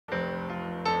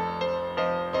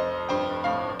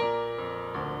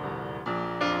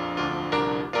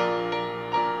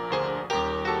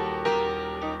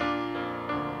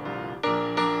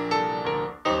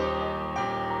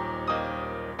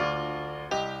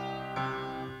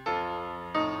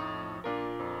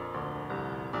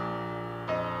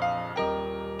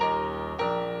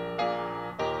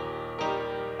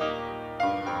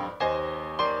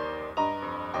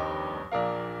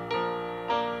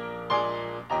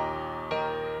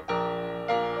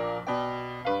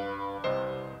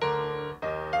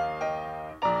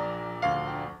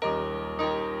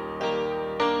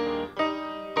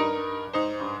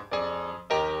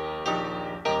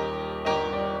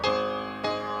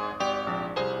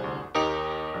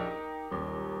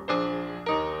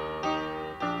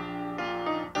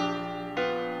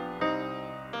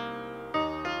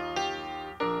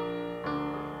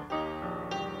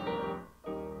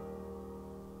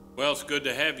Well, it's good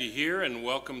to have you here, and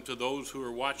welcome to those who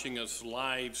are watching us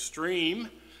live stream.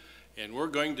 And we're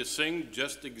going to sing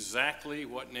just exactly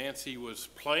what Nancy was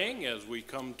playing as we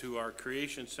come to our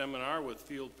creation seminar with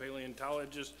field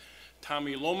paleontologist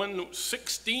Tommy Lohman.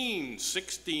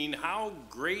 16, how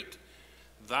great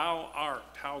thou art,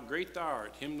 how great thou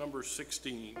art, hymn number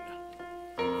 16.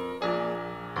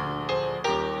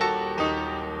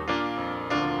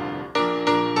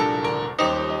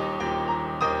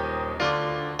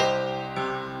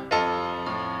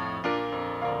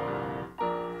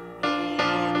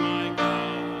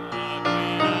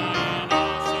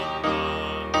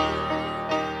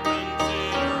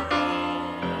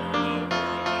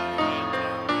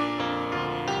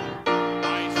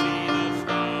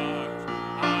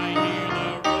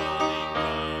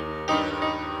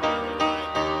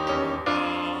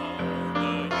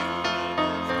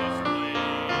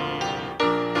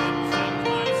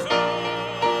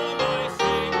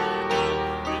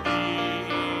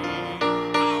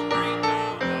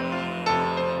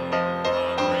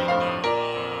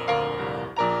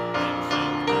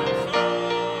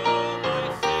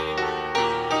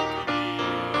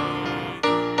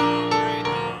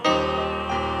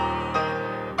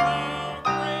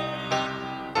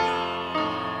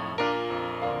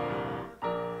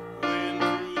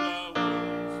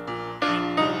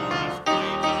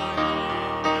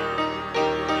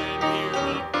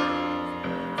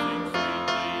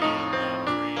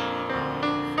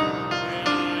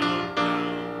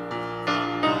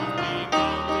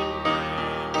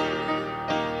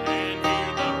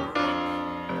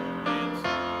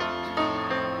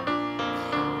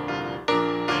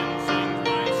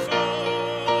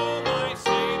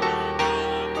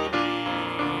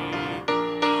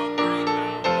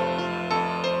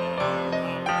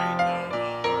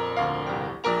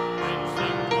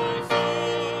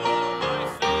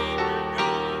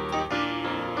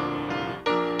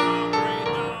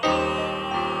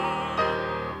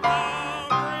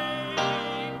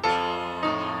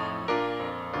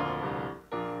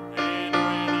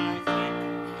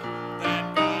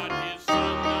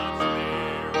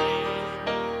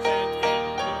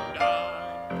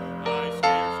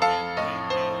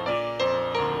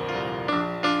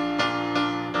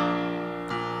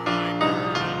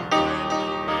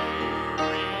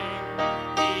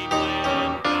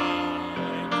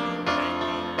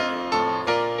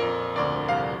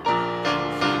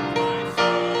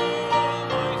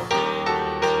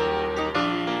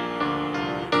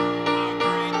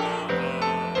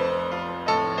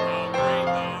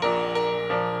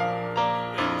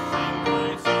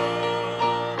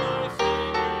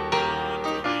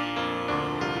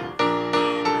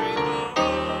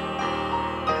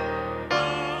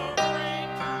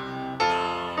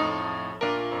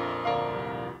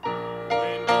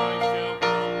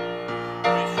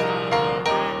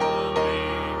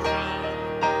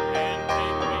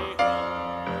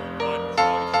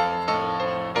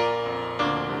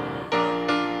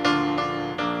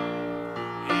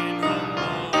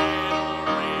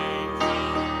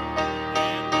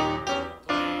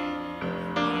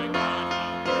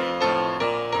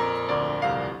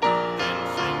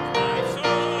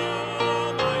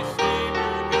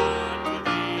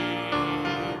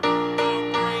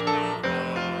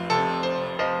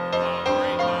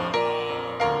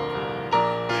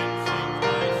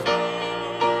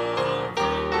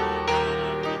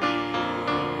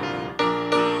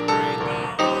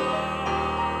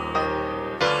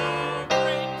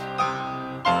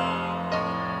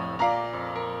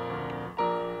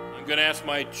 I'm going to ask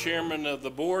my chairman of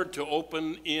the board to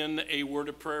open in a word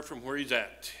of prayer from where he's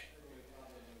at.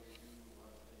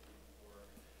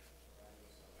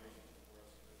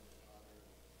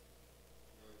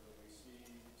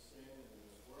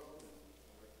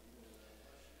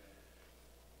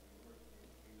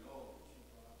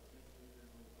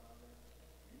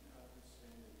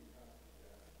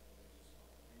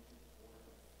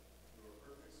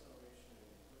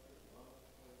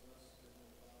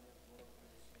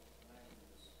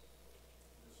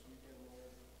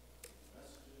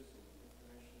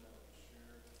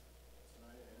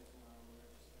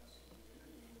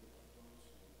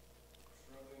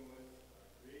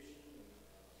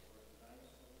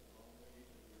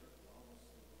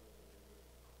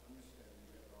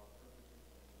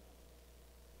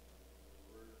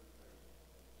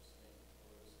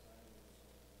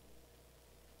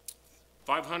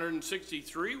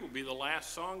 $563 will be the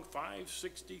last song.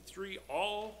 563,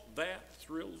 All That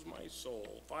Thrills My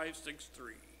Soul.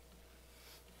 563.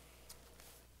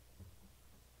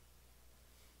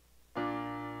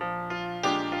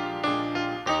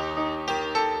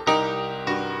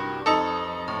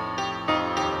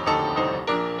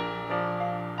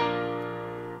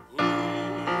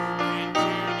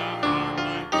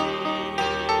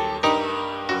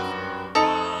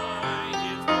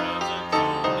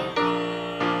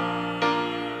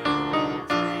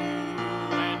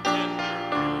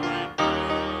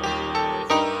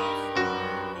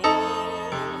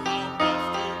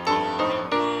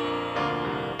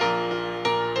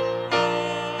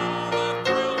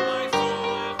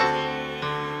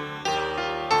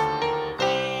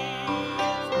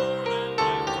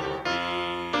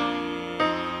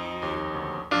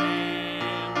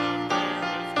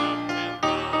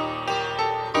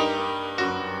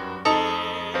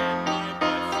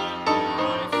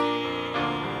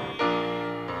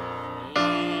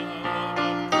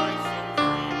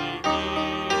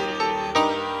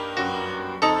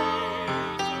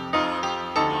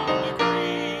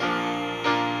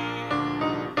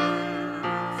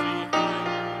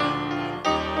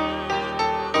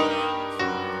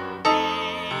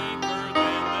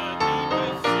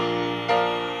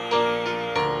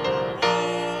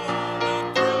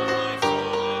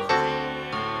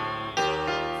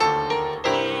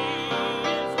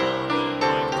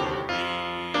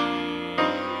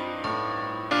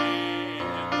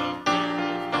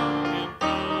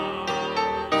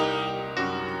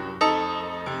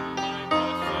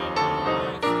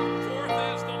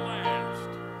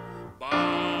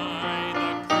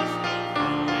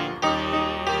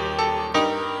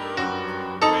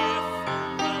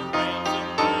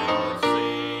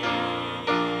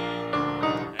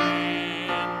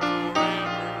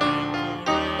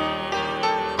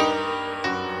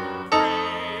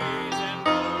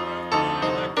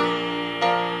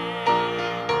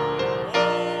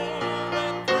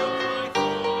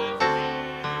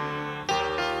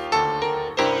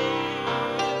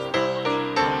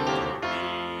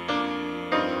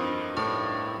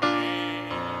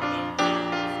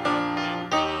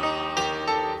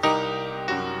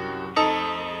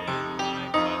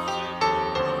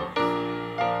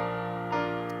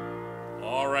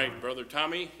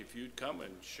 Tommy, if you'd come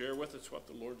and share with us what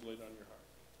the Lord's laid on your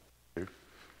heart.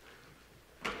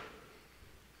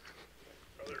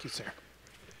 Thank you, sir.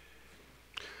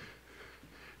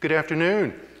 Good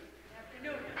afternoon.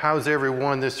 How's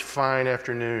everyone this fine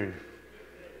afternoon?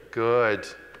 Good.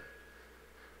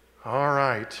 All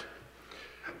right.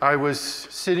 I was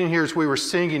sitting here as we were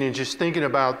singing and just thinking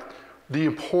about the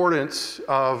importance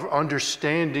of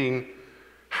understanding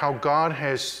how God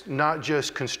has not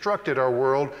just constructed our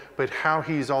world, but how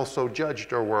He's also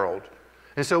judged our world.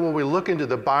 And so when we look into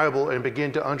the Bible and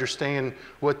begin to understand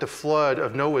what the flood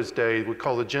of Noah's day, we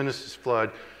call the Genesis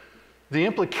flood, the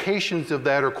implications of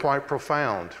that are quite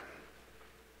profound.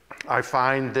 I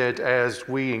find that as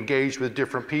we engage with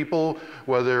different people,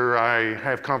 whether I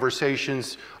have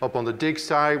conversations up on the dig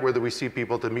site, whether we see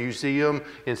people at the museum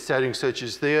in settings such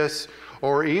as this,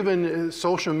 or even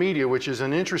social media, which is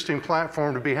an interesting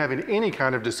platform to be having any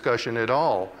kind of discussion at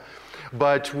all.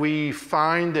 But we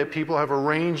find that people have a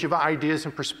range of ideas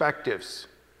and perspectives.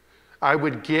 I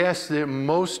would guess that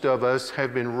most of us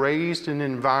have been raised in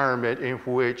an environment in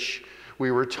which we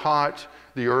were taught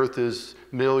the earth is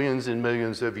millions and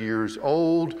millions of years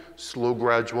old, slow,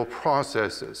 gradual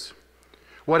processes.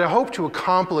 What I hope to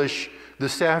accomplish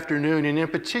this afternoon, and in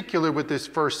particular with this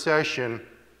first session,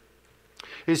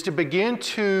 is to begin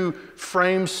to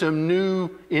frame some new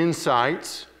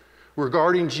insights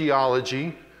regarding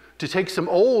geology, to take some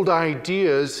old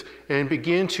ideas and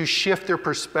begin to shift their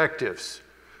perspectives,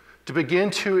 to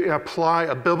begin to apply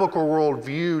a biblical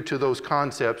worldview to those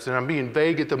concepts. And I'm being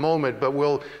vague at the moment, but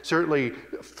we'll certainly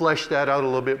flesh that out a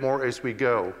little bit more as we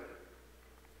go.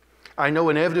 I know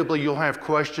inevitably you'll have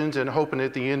questions, and hoping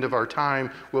at the end of our time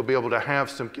we'll be able to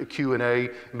have some Q&A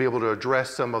and be able to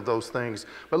address some of those things.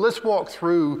 But let's walk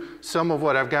through some of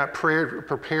what I've got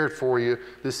prepared for you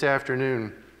this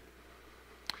afternoon.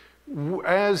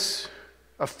 As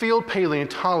a field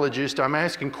paleontologist, I'm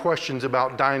asking questions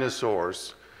about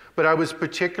dinosaurs. But I was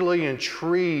particularly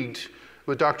intrigued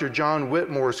with Dr. John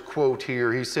Whitmore's quote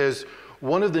here. He says,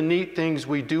 one of the neat things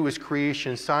we do as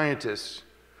creation scientists,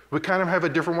 we kind of have a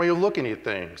different way of looking at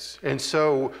things. And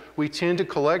so we tend to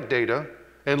collect data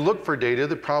and look for data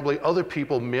that probably other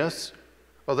people miss,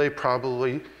 or they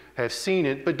probably have seen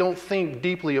it, but don't think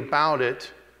deeply about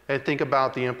it and think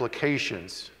about the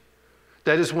implications.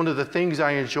 That is one of the things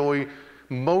I enjoy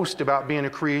most about being a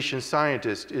creation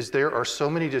scientist, is there are so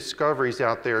many discoveries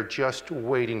out there just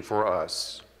waiting for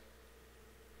us.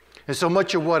 And so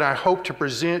much of what I hope to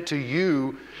present to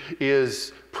you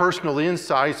is personal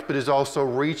insights, but is also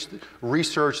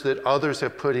research that others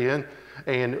have put in,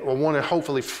 and I want to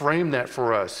hopefully frame that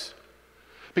for us.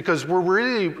 Because we're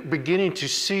really beginning to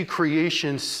see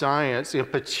creation science in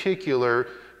particular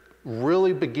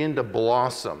really begin to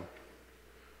blossom,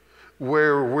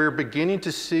 where we're beginning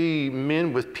to see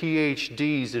men with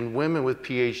PhDs and women with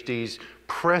PhDs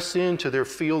press into their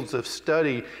fields of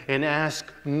study and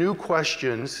ask new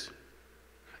questions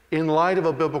in light of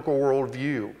a biblical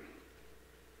worldview.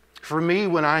 For me,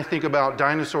 when I think about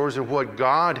dinosaurs and what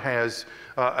God has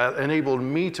enabled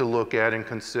me to look at and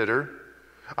consider,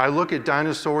 I look at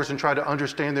dinosaurs and try to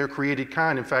understand their created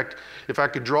kind. In fact, if I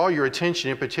could draw your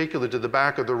attention in particular to the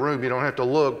back of the room, you don't have to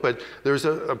look, but there's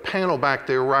a panel back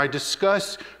there where I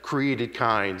discuss created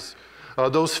kinds.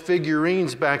 Those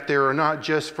figurines back there are not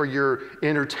just for your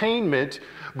entertainment,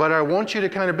 but I want you to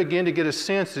kind of begin to get a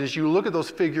sense as you look at those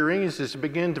figurines, is to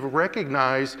begin to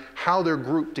recognize how they're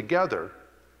grouped together.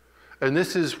 And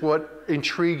this is what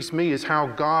intrigues me, is how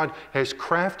God has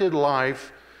crafted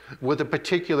life with a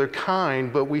particular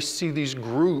kind, but we see these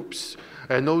groups,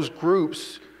 and those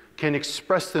groups can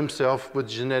express themselves with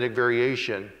genetic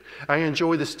variation. I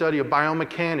enjoy the study of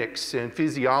biomechanics and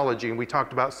physiology, and we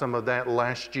talked about some of that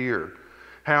last year.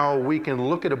 How we can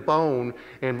look at a bone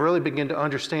and really begin to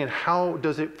understand how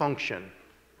does it function.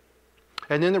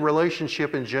 And then the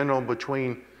relationship in general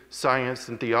between science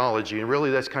and theology, and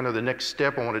really that's kind of the next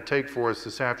step I want to take for us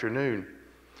this afternoon,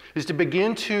 is to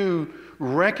begin to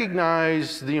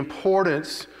recognize the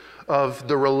importance of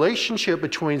the relationship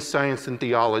between science and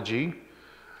theology,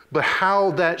 but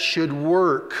how that should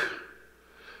work.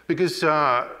 Because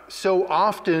so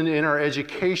often in our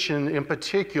education in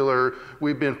particular,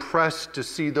 we've been pressed to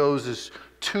see those as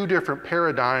two different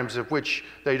paradigms of which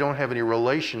they don't have any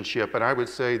relationship, and I would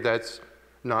say that's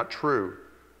not true.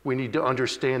 We need to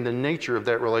understand the nature of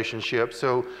that relationship.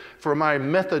 So for my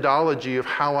methodology of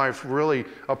how I've really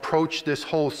approached this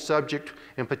whole subject,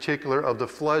 in particular of the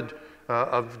flood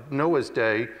of Noah's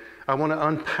day, I want to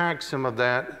unpack some of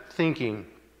that thinking.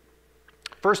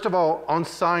 First of all, on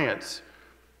science.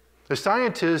 The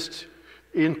scientist,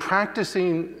 in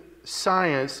practicing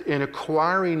science and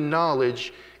acquiring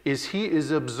knowledge, is he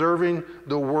is observing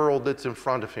the world that's in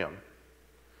front of him.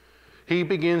 He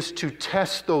begins to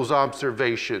test those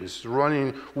observations,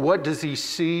 running what does he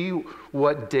see,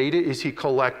 what data is he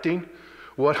collecting,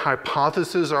 what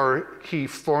hypotheses are he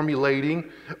formulating,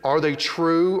 are they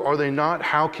true, are they not,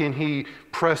 how can he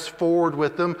press forward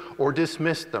with them or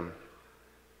dismiss them.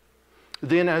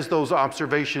 Then as those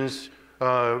observations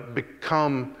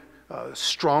become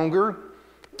stronger,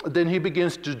 then he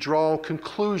begins to draw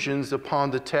conclusions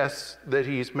upon the tests that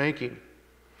he's making.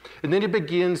 And then he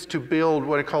begins to build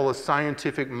what I call a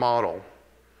scientific model.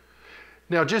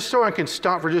 Now, just so I can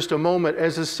stop for just a moment,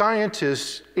 as a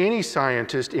scientist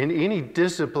in any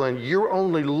discipline, you're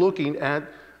only looking at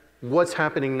what's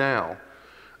happening now.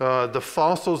 The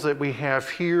fossils that we have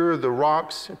here, the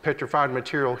rocks, petrified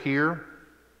material here,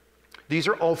 these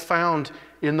are all found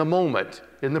in the moment,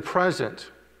 in the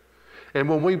present. And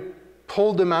when we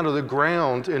pull them out of the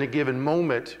ground in a given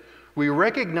moment, we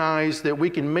recognize that we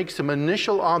can make some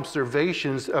initial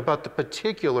observations about the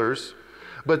particulars,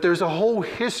 but there's a whole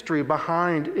history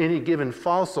behind any given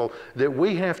fossil that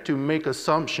we have to make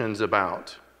assumptions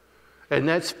about. And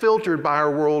that's filtered by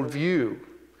our worldview.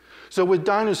 So with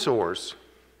dinosaurs,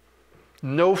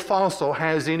 no fossil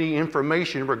has any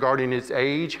information regarding its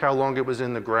age, how long it was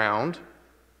in the ground.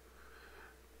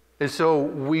 And so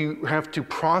we have to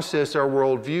process our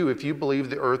worldview. If you believe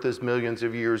the earth is millions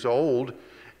of years old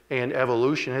and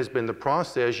evolution has been the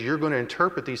process, you're going to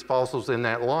interpret these fossils in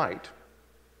that light.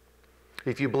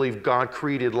 If you believe God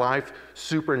created life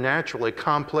supernaturally,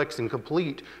 complex and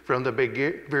complete from the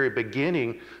very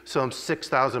beginning, some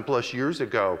 6,000 plus years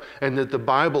ago, and that the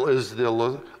Bible is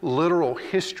the literal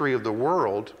history of the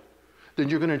world, then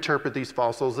you're going to interpret these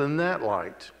fossils in that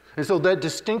light. And so that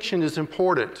distinction is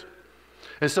important.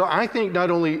 And so I think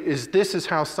not only is this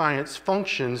how science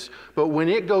functions, but when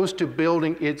it goes to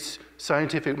building its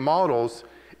scientific models,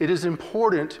 it is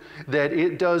important that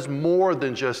it does more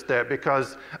than just that,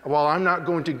 because while I'm not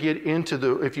going to get into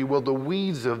the, if you will, the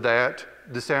weeds of that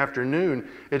this afternoon,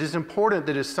 it is important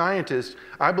that as scientists,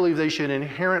 I believe they should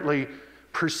inherently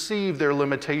perceive their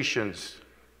limitations.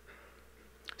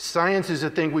 Science is a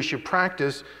thing we should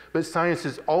practice, but science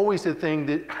is always a thing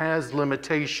that has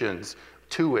limitations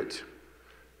to it.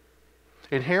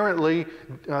 Inherently,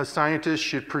 scientists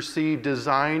should perceive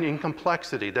design in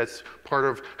complexity. That's part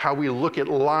of how we look at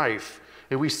life.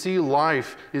 And we see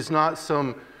life is not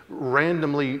some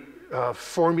randomly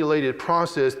formulated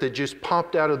process that just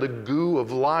popped out of the goo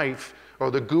of life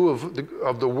or the goo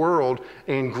of the world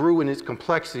and grew in its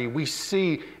complexity. We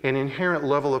see an inherent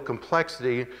level of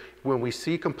complexity. When we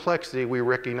see complexity, we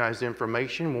recognize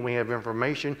information. When we have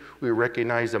information, we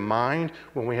recognize a mind.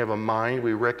 When we have a mind,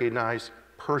 we recognize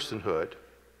personhood.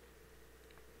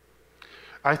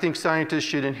 I think scientists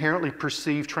should inherently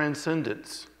perceive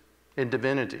transcendence and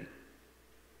divinity.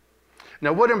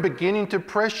 Now, what I'm beginning to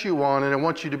press you on, and I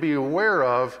want you to be aware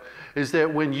of, is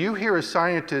that when you hear a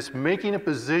scientist making a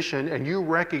position and you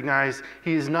recognize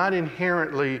he is not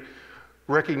inherently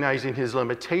recognizing his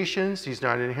limitations, he's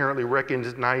not inherently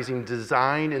recognizing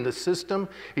design in the system,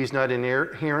 he's not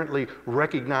inherently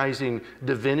recognizing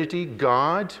divinity,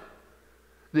 God,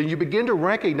 then you begin to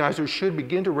recognize, or should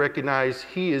begin to recognize,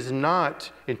 he is not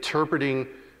interpreting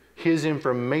his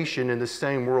information in the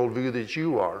same worldview that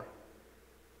you are.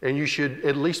 And you should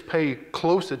at least pay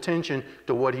close attention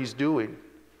to what he's doing.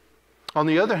 On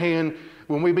the other hand,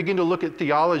 when we begin to look at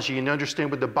theology and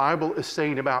understand what the Bible is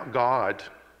saying about God,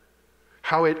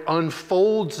 how it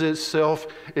unfolds itself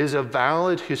as a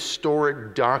valid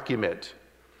historic document,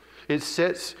 it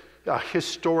sets a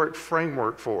historic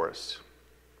framework for us.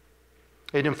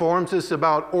 It informs us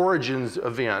about origins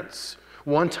events,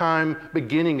 one-time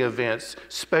beginning events,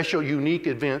 special unique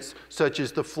events such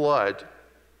as the flood.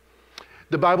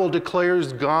 The Bible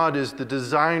declares God as the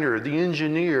designer, the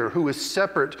engineer, who is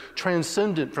separate,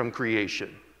 transcendent from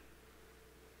creation.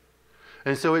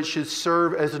 And so it should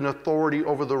serve as an authority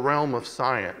over the realm of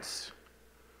science.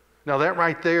 Now that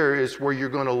right there is where you're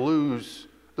going to lose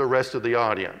the rest of the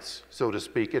audience, so to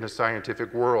speak, in a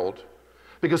scientific world.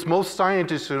 Because most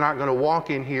scientists are not going to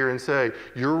walk in here and say,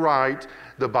 you're right,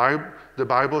 the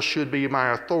Bible should be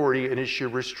my authority and it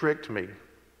should restrict me.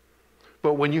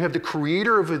 But when you have the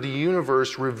creator of the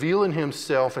universe revealing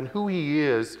himself and who he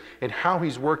is and how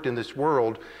he's worked in this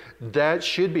world, that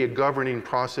should be a governing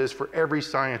process for every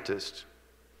scientist.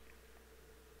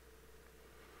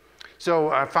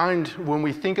 So I find when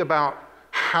we think about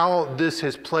how this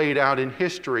has played out in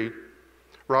history,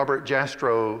 Robert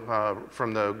Jastrow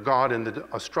from the God and the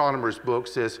Astronomer's book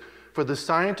says, for the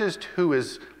scientist who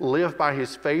has lived by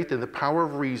his faith in the power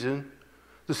of reason,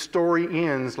 the story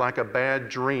ends like a bad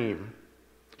dream.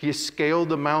 He has scaled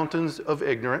the mountains of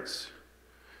ignorance.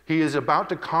 He is about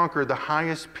to conquer the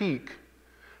highest peak.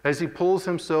 As he pulls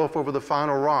himself over the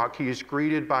final rock, he is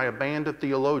greeted by a band of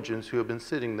theologians who have been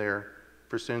sitting there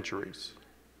for centuries.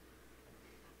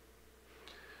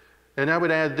 And I would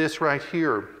add this right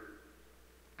here,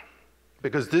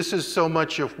 because this is so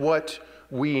much of what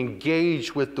we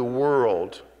engage with the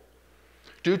world.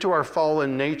 Due to our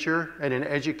fallen nature and an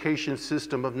education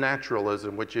system of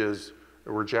naturalism, which is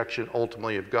a rejection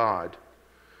ultimately of God,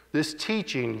 this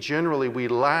teaching, generally we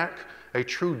lack a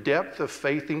true depth of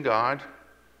faith in God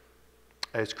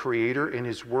as Creator and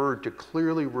His Word to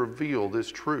clearly reveal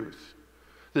this truth.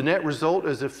 The net result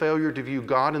is a failure to view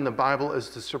God in the Bible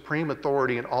as the supreme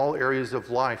authority in all areas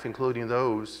of life, including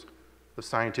those of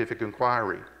scientific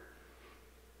inquiry.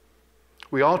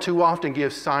 We all too often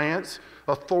give science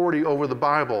authority over the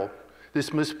Bible.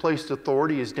 This misplaced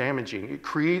authority is damaging. It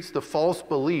creates the false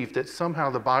belief that somehow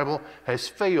the Bible has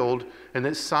failed and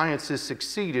that science has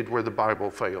succeeded where the Bible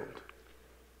failed.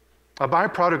 A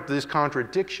byproduct of this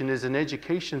contradiction is an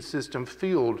education system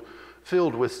filled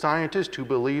with scientists who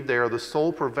believe they are the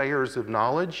sole purveyors of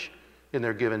knowledge in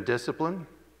their given discipline.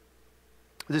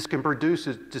 This can produce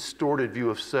a distorted view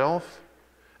of self,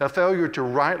 a failure to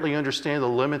rightly understand the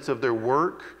limits of their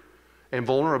work, and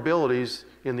vulnerabilities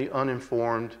in the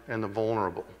uninformed and the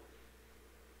vulnerable.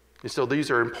 And so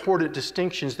these are important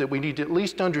distinctions that we need to at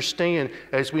least understand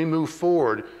as we move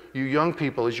forward. You young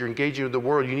people, as you're engaging with the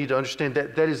world, you need to understand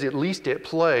that that is at least at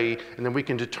play, and then we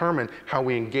can determine how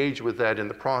we engage with that in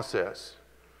the process.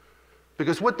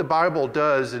 Because what the Bible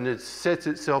does, and it sets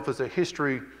itself as a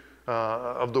history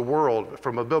of the world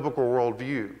from a biblical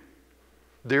worldview.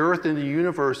 The earth and the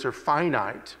universe are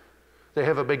finite. They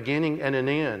have a beginning and an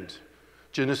end.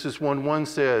 Genesis 1:1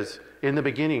 says, in the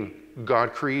beginning,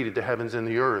 God created the heavens and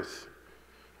the earth.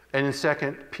 And in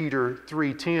 2 Peter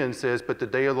 3:10 says, but the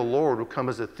day of the Lord will come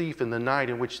as a thief in the night,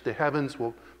 in which the heavens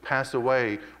will pass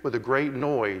away with a great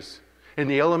noise, and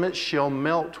the elements shall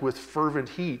melt with fervent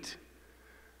heat.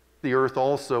 The earth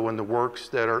also and the works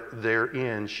that are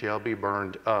therein shall be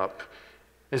burned up.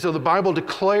 And so the Bible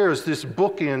declares this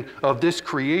bookend of this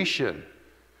creation.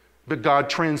 But God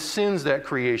transcends that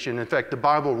creation. In fact, the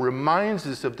Bible reminds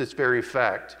us of this very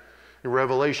fact. In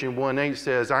Revelation 1:8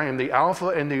 says, I am the Alpha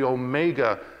and the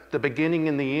Omega, the beginning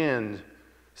and the end,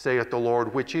 saith the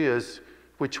Lord, which is,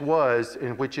 which was,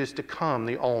 and which is to come,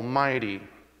 the Almighty.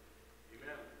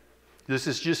 Amen. This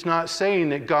is just not saying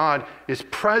that God is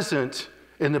present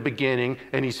in the beginning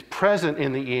and He's present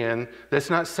in the end. That's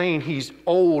not saying He's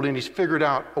old and He's figured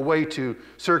out a way to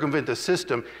circumvent the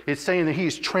system. It's saying that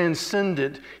He's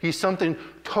transcendent. He's something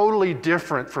totally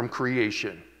different from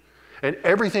creation. And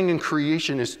everything in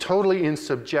creation is totally in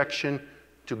subjection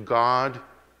to God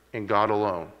and God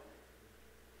alone.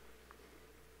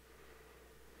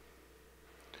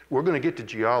 We're going to get to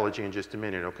geology in just a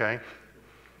minute, okay?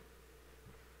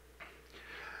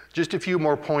 Just a few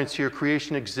more points here.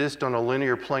 Creation exists on a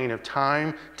linear plane of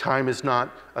time. Time is not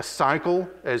a cycle,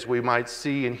 as we might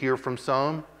see and hear from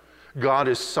some. God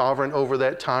is sovereign over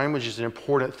that time, which is an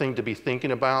important thing to be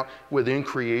thinking about within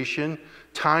creation.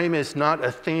 Time is not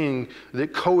a thing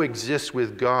that coexists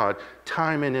with God.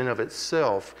 Time in and of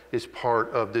itself is part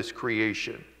of this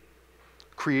creation.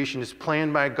 Creation is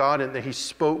planned by God, and that He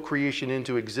spoke creation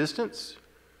into existence.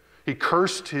 He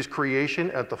cursed His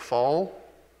creation at the fall.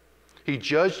 He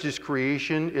judged His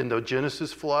creation in the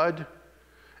Genesis flood,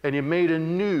 and He made a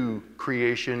new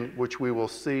creation, which we will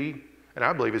see, and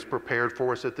I believe is prepared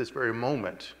for us at this very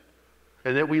moment,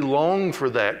 and that we long for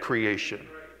that creation.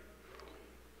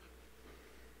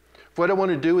 What I want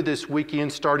to do with this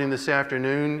weekend, starting this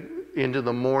afternoon, into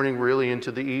the morning, really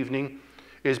into the evening,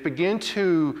 is begin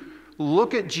to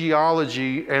look at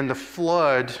geology and the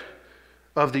flood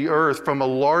of the earth from a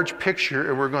large picture,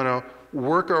 and we're going to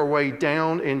work our way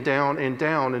down and down and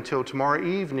down until tomorrow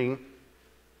evening.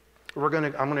 I'm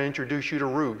going to introduce you to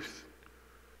Ruth.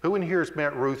 Who in here has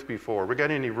met Ruth before? We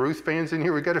got any Ruth fans in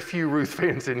here? We got a few Ruth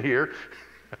fans in here.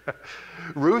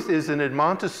 Ruth is an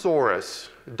Edmontosaurus,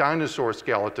 dinosaur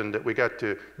skeleton that we got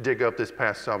to dig up this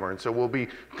past summer. And so we'll be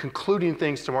concluding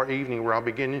things tomorrow evening, where I'll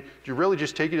begin to really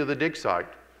just take you to the dig site,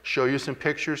 show you some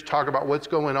pictures, talk about what's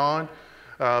going on.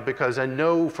 Because I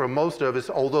know for most of us,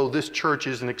 although this church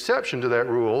is an exception to that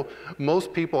rule,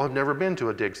 most people have never been to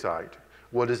a dig site.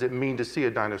 What does it mean to see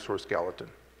a dinosaur skeleton?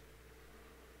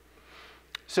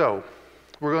 So,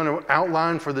 we're going to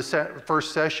outline for the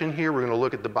first session here. We're going to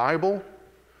look at the Bible.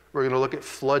 We're going to look at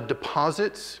flood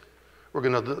deposits. We're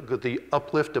going to look at the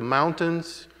uplift of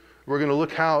mountains. We're going to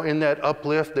look how in that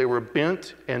uplift they were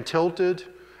bent and tilted.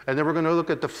 And then we're going to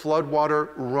look at the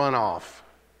floodwater runoff.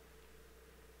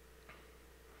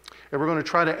 And we're going to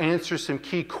try to answer some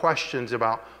key questions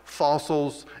about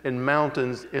fossils and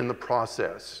mountains in the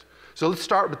process. So let's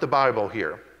start with the Bible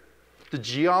here. The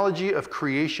geology of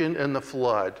creation and the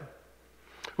flood.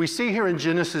 We see here in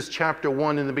Genesis chapter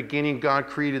 1, in the beginning, God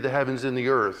created the heavens and the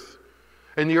earth.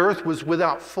 And the earth was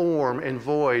without form and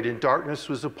void, and darkness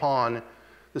was upon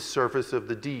the surface of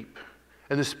the deep.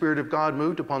 And the Spirit of God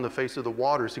moved upon the face of the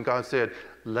waters, and God said,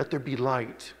 "Let there be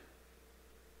light."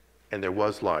 And there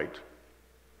was light.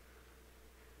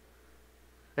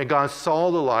 And God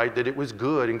saw the light, that it was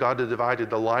good, and God had divided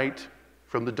the light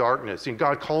from the darkness. And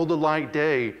God called the light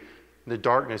day, and the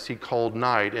darkness he called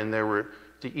night. And there were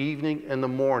the evening and the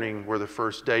morning were the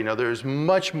first day. Now there's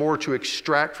much more to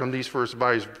extract from these first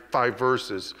 5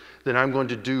 verses than I'm going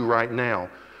to do right now.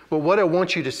 But what I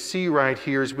want you to see right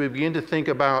here is we begin to think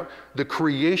about the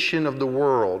creation of the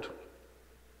world.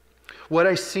 What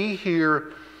I see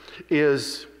here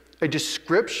is a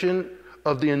description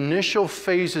of the initial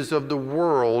phases of the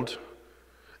world,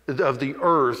 of the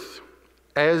earth,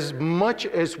 as much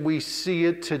as we see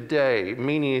it today,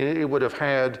 meaning it would have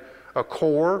had a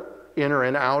core, inner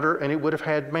and outer, and it would have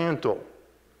had mantle.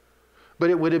 But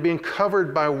it would have been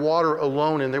covered by water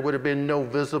alone, and there would have been no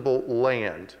visible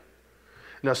land.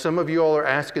 Now, some of you all are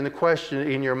asking the question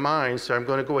in your mind, so I'm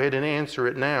going to go ahead and answer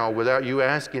it now without you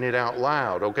asking it out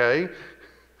loud, okay?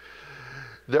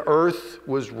 The earth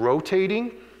was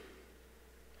rotating,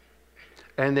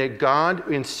 and that God,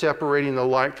 in separating the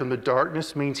light from the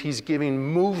darkness, means he's giving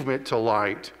movement to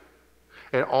light.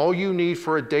 And all you need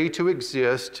for a day to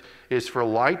exist is for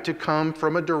light to come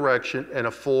from a direction and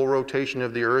a full rotation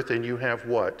of the earth, and you have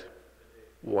what?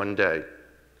 One day.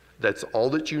 That's all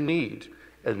that you need,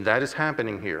 and that is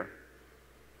happening here.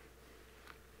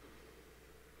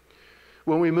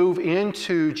 When we move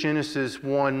into Genesis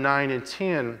 1, 9, and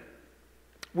 10,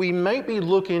 we may be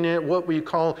looking at what we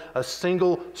call a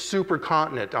single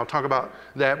supercontinent. I'll talk about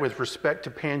that with respect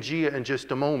to Pangaea in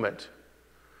just a moment.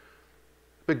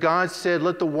 But God said,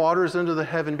 "Let the waters under the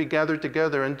heaven be gathered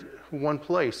together in one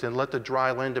place, and let the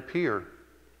dry land appear."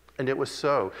 And it was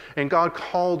so. And God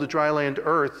called the dry land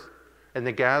earth, and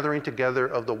the gathering together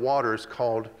of the waters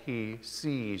called he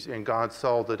seas. And God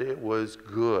saw that it was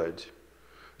good.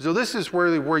 So this is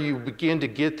where you begin to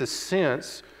get the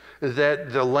sense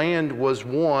that the land was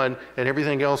one and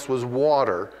everything else was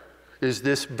water, is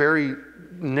this very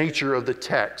nature of the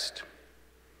text.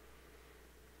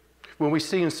 When we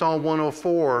see in Psalm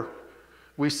 104,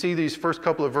 we see these first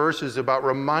couple of verses about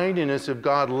reminding us of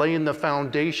God laying the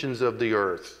foundations of the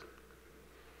earth.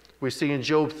 We see in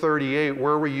Job 38,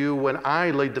 "Where were you when I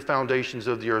laid the foundations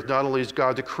of the earth?" Not only is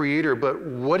God the creator, but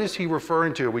what is he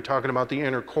referring to? Are we talking about the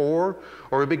inner core,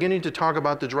 or are we beginning to talk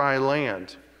about the dry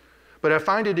land? But I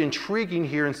find it intriguing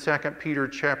here in 2 Peter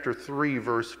chapter 3,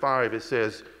 verse 5. It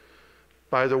says,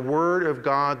 "By the word of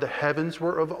God the heavens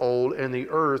were of old, and the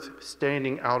earth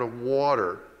standing out of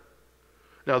water."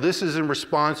 Now this is in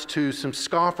response to some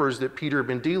scoffers that Peter had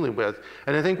been dealing with.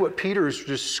 And I think what Peter is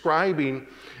describing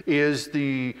is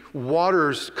the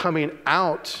waters coming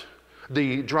out,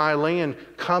 the dry land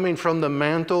coming from the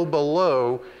mantle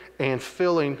below and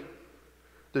filling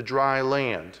the dry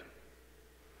land.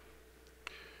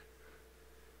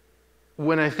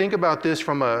 When I think about this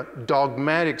from a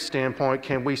dogmatic standpoint,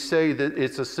 can we say that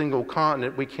it's a single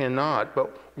continent? We cannot.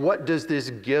 But what does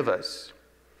this give us?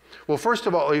 Well, first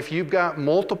of all, if you've got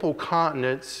multiple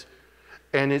continents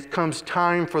and it comes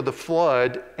time for the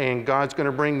flood and God's going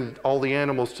to bring all the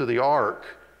animals to the ark,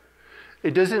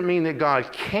 it doesn't mean that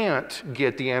God can't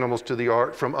get the animals to the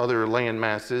ark from other land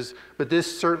masses, but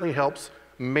this certainly helps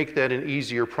make that an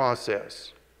easier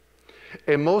process.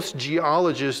 And most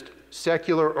geologists,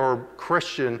 secular or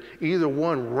Christian, either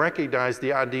one, recognize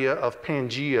the idea of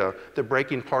Pangaea, the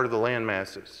breaking part of the land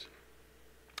masses.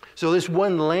 So this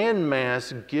one land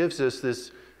mass gives us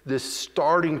this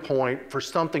starting point for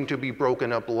something to be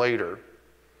broken up later.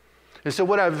 And so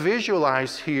what I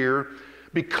visualize here,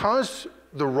 because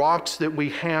the rocks that we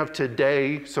have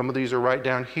today, some of these are right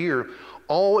down here,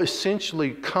 all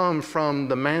essentially come from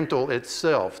the mantle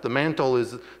itself. The mantle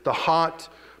is the hot,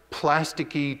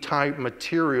 plasticky type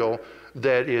material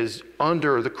that is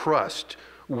under the crust.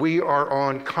 We are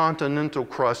on continental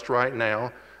crust right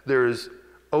now. There's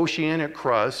oceanic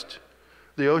crust.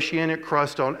 The oceanic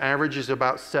crust on average is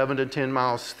about 7 to 10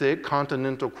 miles thick.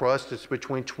 Continental crust is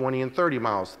between 20 and 30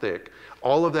 miles thick.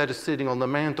 All of that is sitting on the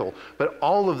mantle, but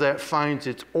all of that finds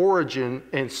its origin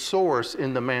and source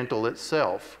in the mantle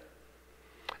itself.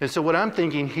 And so what I'm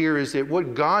thinking here is that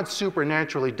what God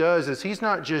supernaturally does is he's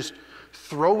not just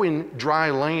throwing dry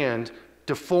land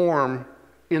to form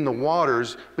in the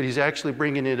waters, but he's actually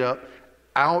bringing it up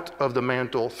out of the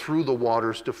mantle through the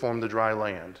waters to form the dry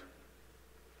land.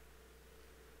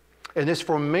 And this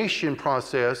formation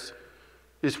process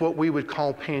is what we would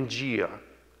call Pangea,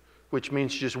 which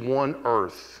means just one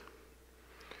earth.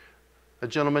 A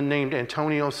gentleman named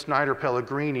Antonio Snyder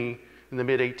Pellegrini in the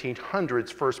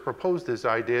mid-1800s first proposed this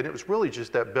idea, and it was really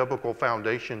just that biblical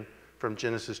foundation from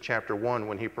Genesis chapter 1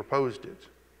 when he proposed it.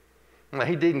 Now,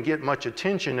 he didn't get much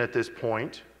attention at this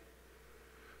point.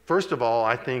 First of all,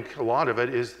 I think a lot of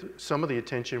it is some of the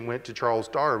attention went to Charles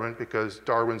Darwin because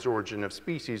Darwin's Origin of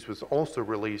Species was also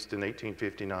released in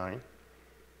 1859.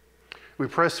 We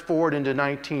press forward into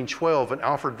 1912, and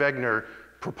Alfred Wegener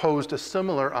proposed a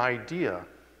similar idea,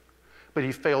 but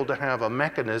he failed to have a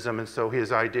mechanism, and so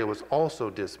his idea was also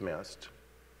dismissed.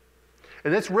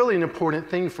 And that's really an important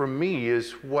thing for me,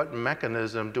 is what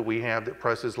mechanism do we have that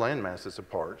presses land masses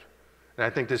apart? And I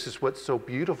think this is what's so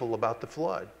beautiful about the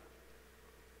flood.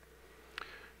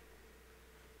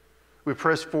 We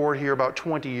press forward here about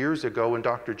 20 years ago when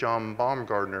Dr. John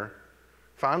Baumgartner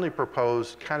finally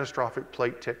proposed catastrophic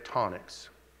plate tectonics.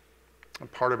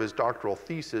 And part of his doctoral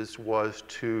thesis was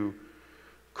to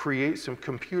create some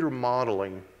computer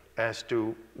modeling as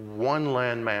to one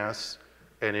landmass,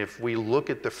 and if we look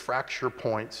at the fracture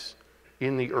points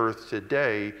in the earth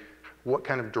today, what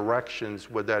kind of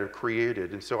directions would that have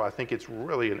created? And so I think it's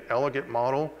really an elegant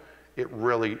model. It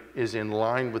really is in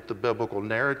line with the biblical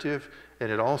narrative, and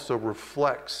it also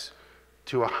reflects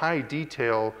to a high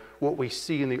detail what we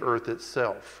see in the earth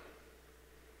itself.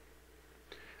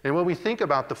 And when we think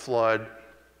about the flood,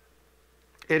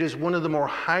 it is one of the more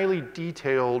highly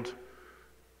detailed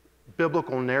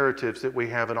biblical narratives that we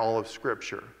have in all of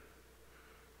Scripture.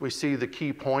 We see the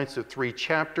key points of 3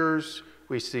 chapters.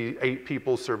 We see 8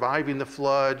 people surviving the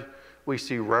flood. We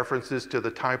see references to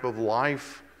the type of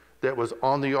life that was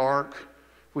on the ark.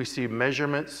 We see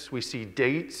measurements. We see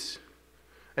dates.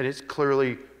 And it's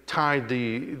clearly tied,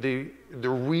 the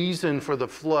reason for the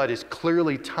flood is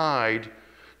clearly tied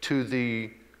to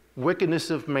the wickedness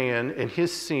of man and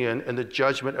his sin and the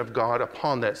judgment of God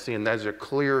upon that sin. That is a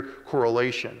clear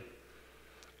correlation.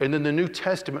 And then the New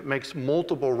Testament makes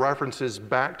multiple references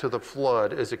back to the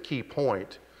flood as a key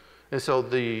point. And so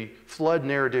the flood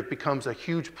narrative becomes a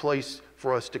huge place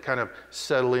for us to kind of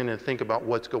settle in and think about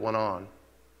what's going on.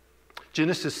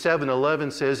 Genesis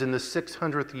 7:11 says, in the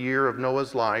 600th year of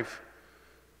Noah's life,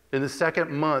 in the 2nd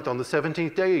month, on the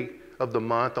 17th day of the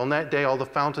month, on that day all the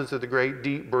fountains of the great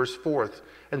deep burst forth,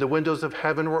 and the windows of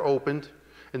heaven were opened,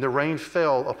 and the rain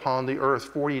fell upon the earth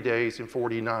 40 days and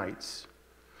 40 nights.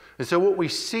 And so what we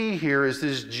see here is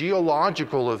this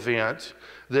geological event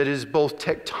that is both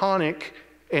tectonic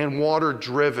and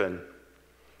water-driven.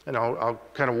 And I'll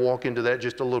kind of walk into that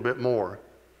just a little bit more.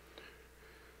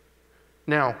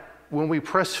 Now, when we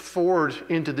press forward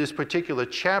into this particular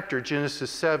chapter,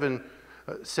 Genesis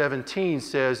 7:17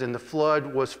 says, and the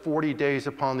flood was 40 days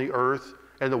upon the earth,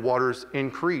 and the waters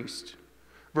increased.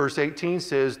 Verse 18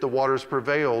 says, the waters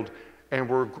prevailed and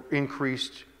were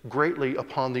increased greatly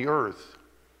upon the earth.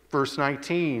 Verse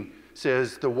 19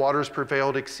 says, the waters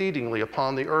prevailed exceedingly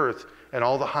upon the earth, and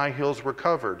all the high hills were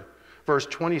covered. Verse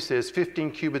 20 says,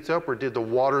 15 cubits upward did the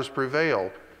waters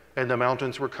prevail, and the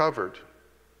mountains were covered.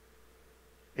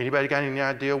 Anybody got any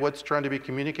idea what's trying to be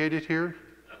communicated here?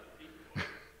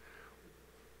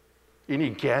 Any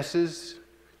guesses?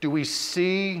 Do we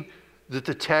see that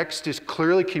the text is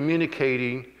clearly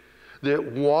communicating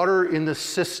that water in the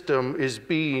system is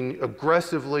being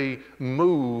aggressively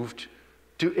moved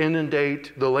to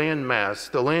inundate the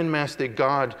landmass that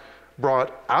God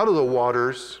brought out of the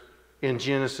waters in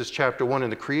Genesis chapter 1 in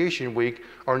the creation week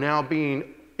are now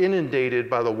being inundated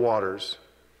by the waters.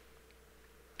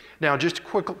 Now, just a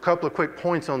couple of quick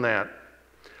points on that.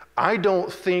 I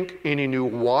don't think any new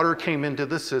water came into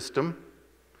the system.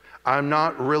 I'm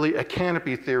not really a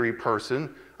canopy theory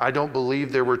person. I don't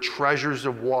believe there were treasures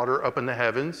of water up in the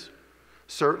heavens.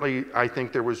 Certainly, I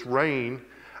think there was rain.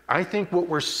 I think what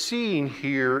we're seeing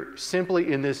here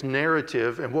simply in this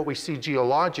narrative and what we see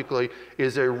geologically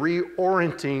is a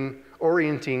orienting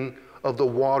of the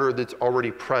water that's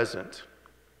already present.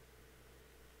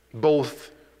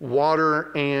 Both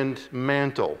water and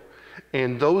mantle.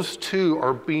 And those two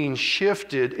are being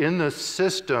shifted in the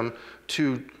system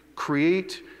to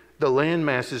create the land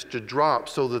masses to drop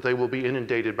so that they will be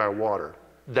inundated by water.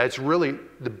 That's really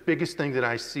the biggest thing that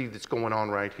I see that's going on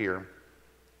right here.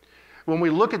 When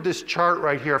we look at this chart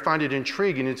right here, I find it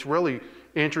intriguing. It's really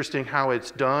interesting how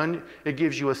it's done. It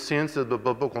gives you a sense of the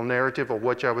biblical narrative of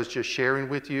what I was just sharing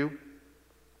with you.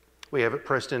 We haven't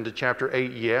pressed into chapter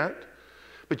 8 yet,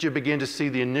 but you begin to see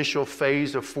the initial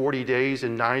phase of 40 days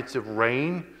and nights of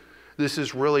rain This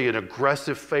is really an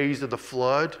aggressive phase of the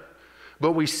flood,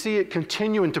 but we see it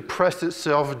continuing to press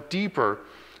itself deeper.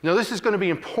 Now, this is going to be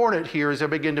important here as I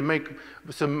begin to make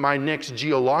my next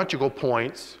geological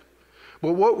points.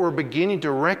 But what we're beginning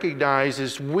to recognize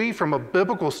is we, from a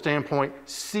biblical standpoint,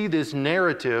 see this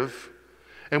narrative,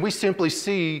 and we simply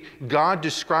see God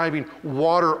describing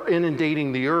water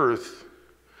inundating the earth.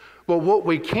 But what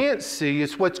we can't see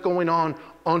is what's going on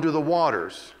under the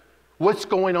waters. What's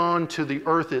going on to the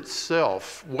earth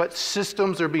itself? What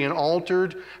systems are being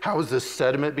altered? How is the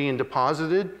sediment being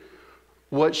deposited?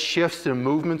 What shifts and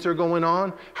movements are going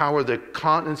on? How are the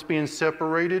continents being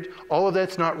separated? All of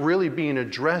that's not really being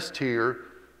addressed here,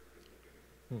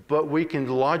 but we can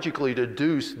logically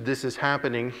deduce this is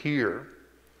happening here.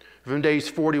 From days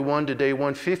 41 to day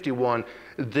 151,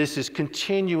 this is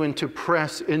continuing to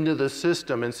press into the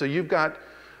system. And so you've got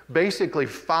basically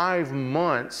 5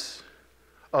 months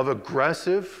of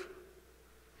aggressive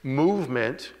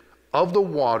movement of the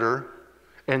water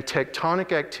and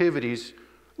tectonic activities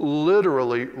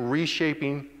literally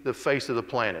reshaping the face of the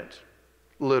planet,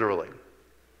 literally.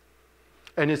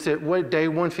 And it's at day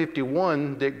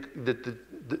 151 that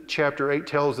the chapter 8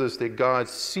 tells us that God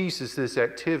ceases this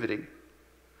activity.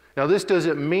 Now, this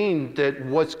doesn't mean that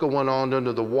what's going on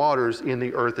under the waters in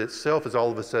the earth itself is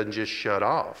all of a sudden just shut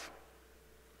off.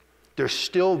 There's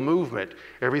still movement.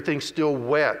 Everything's still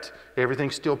wet.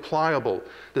 Everything's still pliable.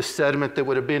 The sediment that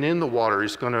would have been in the water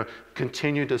is going to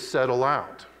continue to settle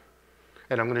out.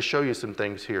 And I'm going to show you some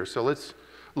things here. So let's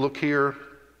look here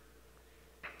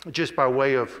just by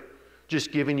way of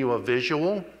just giving you a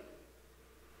visual.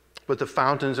 But the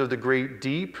fountains of the great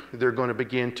deep, they're going to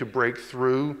begin to break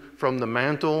through from the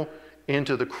mantle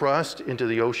into the crust, into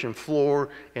the ocean floor,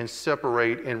 and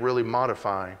separate and really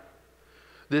modify.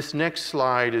 This next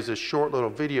slide is a short little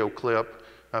video clip.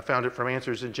 I found it from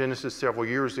Answers in Genesis several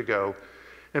years ago.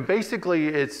 And basically,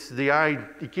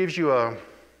 it gives you a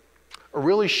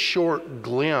really short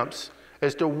glimpse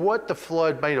as to what the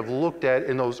flood might have looked at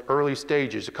in those early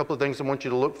stages. A couple of things I want you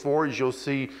to look for is you'll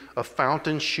see a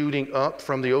fountain shooting up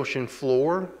from the ocean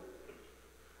floor.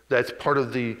 That's part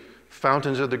of the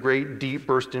fountains of the great deep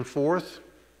bursting forth.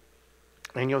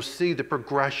 And you'll see the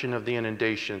progression of the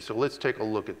inundation. So let's take a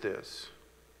look at this.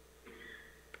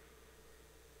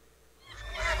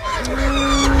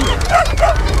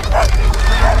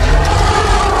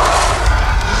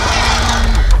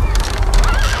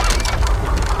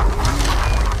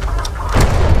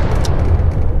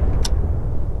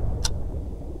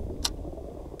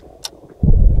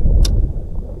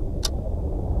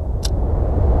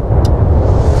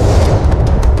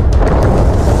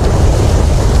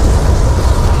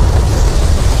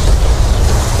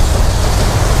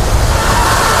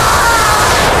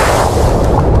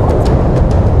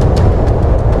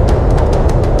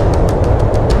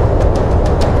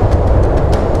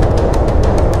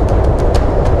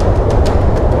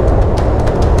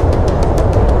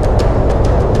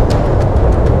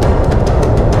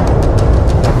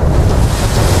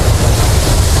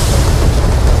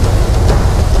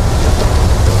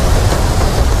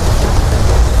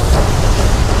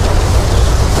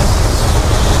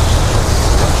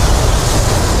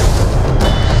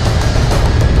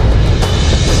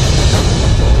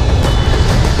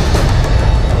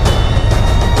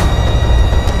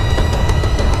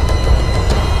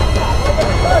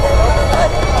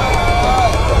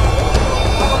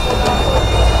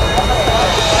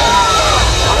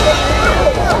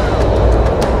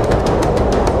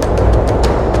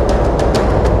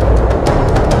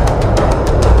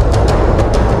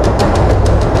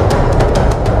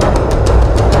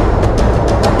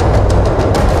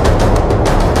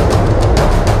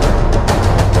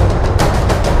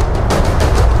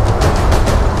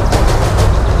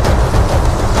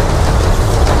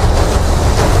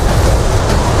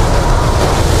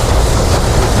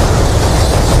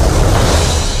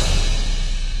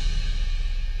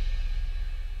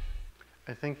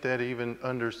 I think that even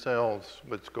undersells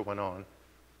what's going on.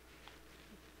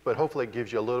 But hopefully it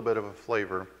gives you a little bit of a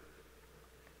flavor.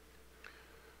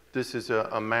 This is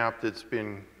a map that's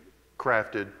been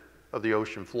crafted of the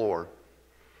ocean floor.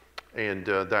 And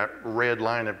that red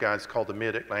line I've got is called the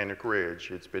Mid-Atlantic Ridge.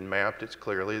 It's been mapped, it's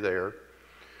clearly there.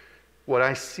 What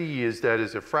I see is that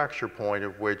is a fracture point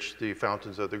of which the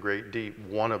fountains of the great deep,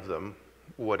 one of them,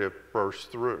 would have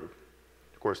burst through.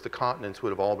 Of course, the continents would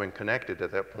have all been connected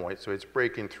at that point, so it's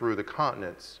breaking through the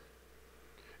continents.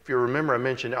 If you remember, I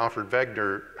mentioned Alfred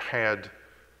Wegener had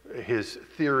his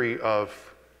theory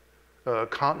of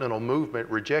continental movement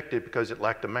rejected because it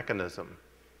lacked a mechanism.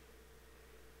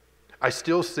 I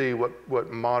still see what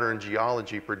modern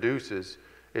geology produces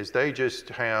is they just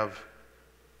have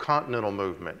continental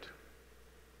movement.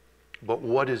 But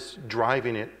what is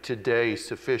driving it today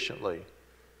sufficiently?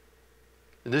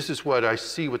 And this is what I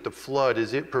see with the flood,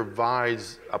 is it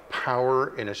provides a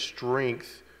power and a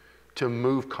strength to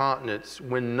move continents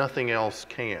when nothing else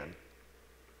can.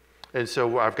 And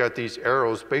so I've got these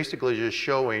arrows basically just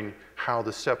showing how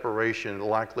the separation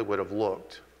likely would have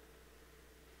looked.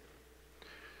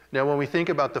 Now, when we think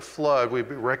about the flood, we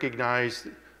recognize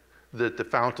that the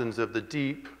fountains of the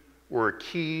deep were a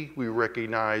key. We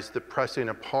recognize the pressing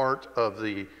apart of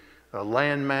the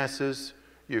land masses.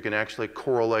 You can actually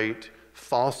correlate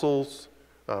fossils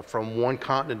from one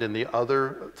continent and the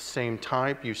other, same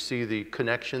type. You see the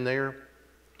connection there.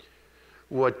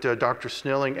 What Dr.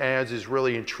 Snelling adds is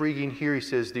really intriguing here. He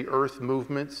says the earth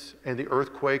movements and the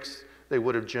earthquakes they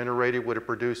would have generated would have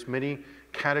produced many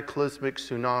cataclysmic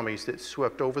tsunamis that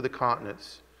swept over the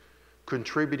continents,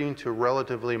 contributing to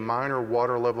relatively minor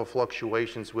water level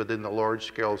fluctuations within the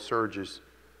large-scale surges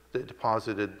that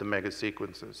deposited the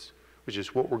megasequences, which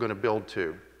is what we're going to build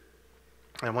to.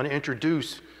 I want to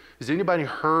introduce, has anybody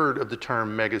heard of the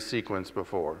term megasequence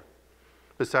before?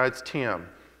 Besides Tim?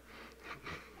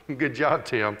 Good job,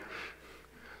 Tim.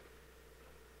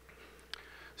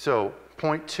 So,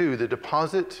 point 2,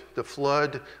 the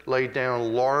flood laid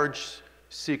down large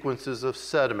sequences of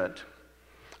sediment.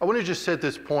 I want to just set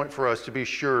this point for us to be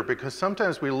sure, because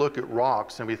sometimes we look at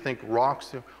rocks and we think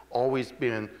rocks have always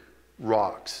been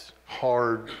rocks,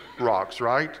 hard rocks,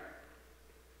 right?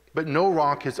 But no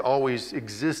rock has always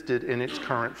existed in its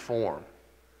current form.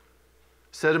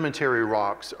 Sedimentary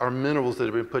rocks are minerals that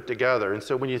have been put together. And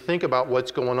so when you think about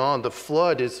what's going on, the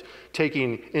flood is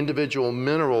taking individual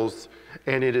minerals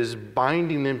and it is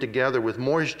binding them together with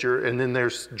moisture, and then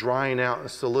they're drying out and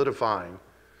solidifying,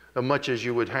 much as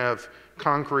you would have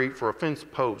concrete for a fence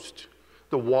post.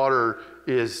 The water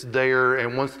is there,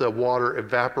 and once the water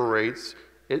evaporates,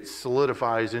 it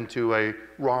solidifies into a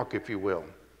rock, if you will.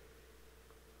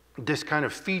 This kind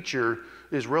of feature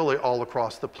is really all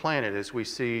across the planet, as we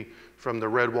see from the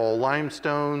red wall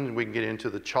limestone. We can get into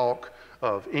the chalk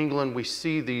of England. We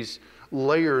see these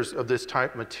layers of this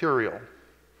type material.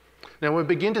 Now, when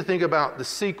we begin to think about the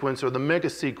sequence or the mega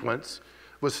sequence,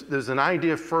 there's an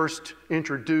idea first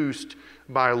introduced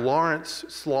by Lawrence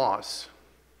Sloss.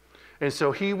 And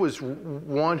so he was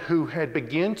one who had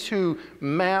begun to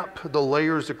map the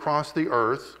layers across the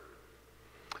earth.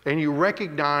 And you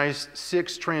recognize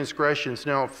 6 transgressions.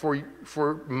 Now,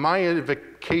 for my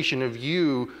edification of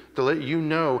you, to let you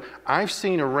know, I've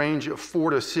seen a range of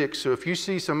 4 to 6. So if you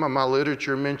see some of my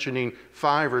literature mentioning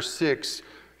 5 or 6,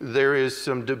 there is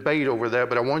some debate over that.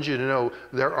 But I want you to know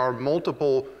there are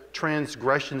multiple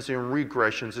transgressions and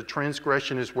regressions. A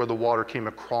transgression is where the water came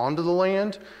across the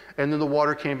land, and then the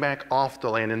water came back off the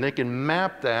land. And they can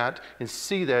map that and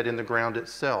see that in the ground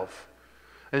itself.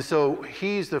 And so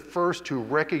he's the first to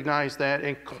recognize that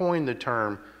and coin the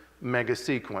term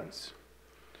megasequence.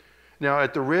 Now,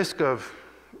 at the risk of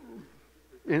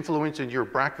influencing your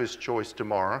breakfast choice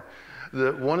tomorrow,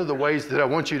 one of the ways that I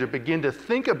want you to begin to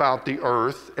think about the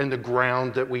earth and the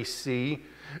ground that we see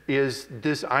is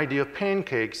this idea of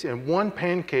pancakes. And one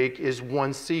pancake is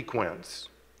one sequence.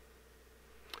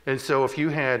 And so if you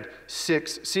had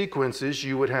 6 sequences,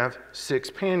 you would have 6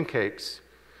 pancakes.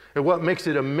 And what makes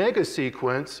it a mega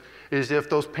sequence is if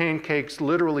those pancakes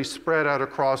literally spread out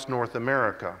across North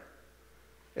America.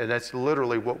 And that's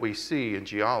literally what we see in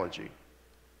geology.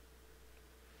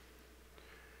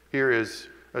 Here is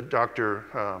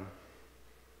Dr.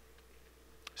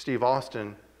 Steve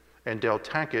Austin and Dale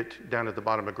Tackett down at the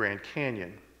bottom of Grand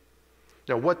Canyon.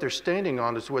 Now, what they're standing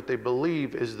on is what they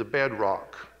believe is the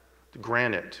bedrock, the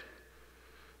granite.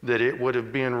 That it would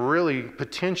have been really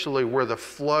potentially where the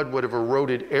flood would have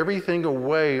eroded everything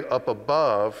away up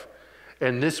above,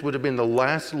 and this would have been the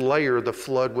last layer the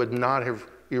flood would not have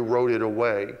eroded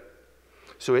away.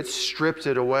 So it strips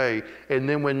it away, and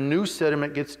then when new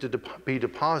sediment gets to be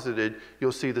deposited,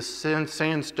 you'll see the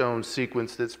sandstone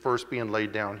sequence that's first being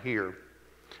laid down here.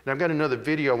 And I've got another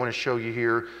video I want to show you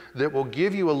here that will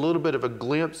give you a little bit of a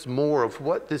glimpse more of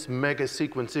what this mega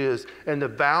sequence is and the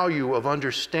value of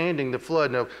understanding the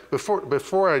flood. Now,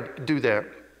 before I do that,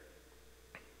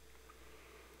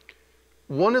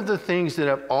 one of the things that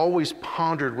I've always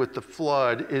pondered with the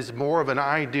flood is more of an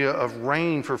idea of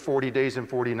rain for 40 days and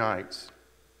 40 nights.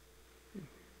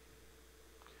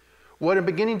 What I'm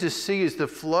beginning to see is the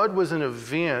flood was an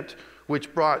event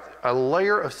which brought a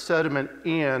layer of sediment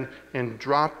in and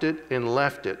dropped it and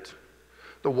left it.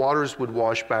 The waters would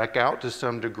wash back out to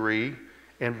some degree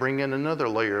and bring in another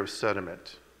layer of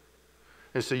sediment.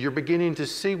 And so you're beginning to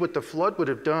see what the flood would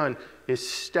have done is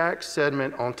stack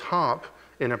sediment on top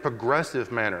in a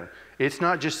progressive manner. It's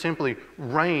not just simply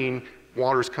rain,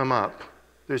 waters come up.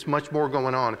 There's much more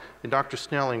going on, and Dr.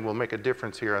 Snelling will make a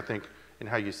difference here, I think, in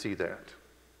how you see that.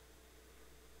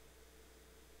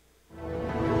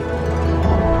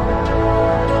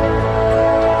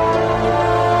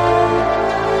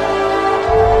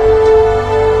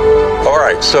 All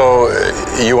right, so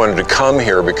you wanted to come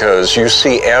here because you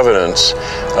see evidence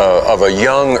of a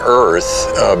young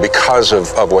Earth because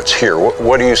of what's here.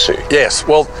 What do you see? Yes,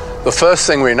 well, the first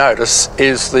thing we notice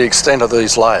is the extent of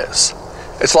these layers.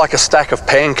 It's like a stack of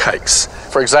pancakes.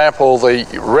 For example, the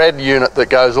red unit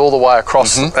that goes all the way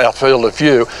across our field of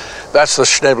view, that's the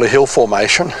Schnebly Hill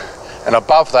Formation. And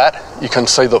above that, you can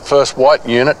see the first white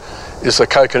unit is the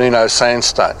Coconino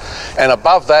Sandstone. And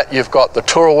above that, you've got the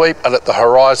Turaweep, and at the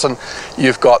horizon,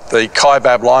 you've got the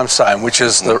Kaibab Limestone, which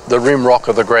is the rim rock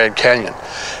of the Grand Canyon.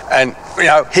 And, you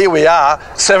know, here we are,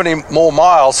 70 more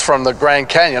miles from the Grand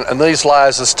Canyon, and these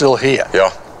layers are still here.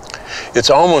 Yeah. It's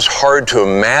almost hard to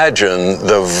imagine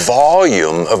the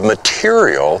volume of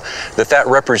material that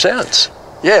represents.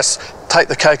 Yes, take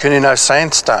the Coconino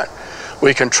Sandstone.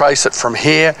 We can trace it from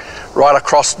here, right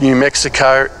across New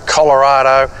Mexico,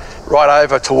 Colorado, right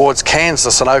over towards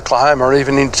Kansas and Oklahoma, or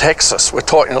even in Texas. We're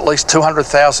talking at least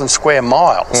 200,000 square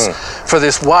miles for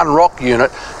this one rock unit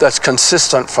that's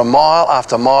consistent for mile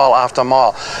after mile after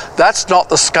mile. That's not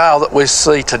the scale that we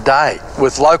see today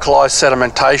with localized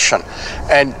sedimentation.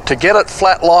 And to get it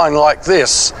flat lying like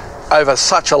this over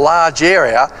such a large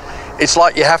area, it's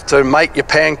like you have to make your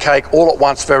pancake all at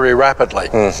once very rapidly.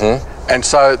 And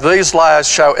so these layers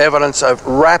show evidence of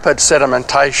rapid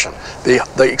sedimentation,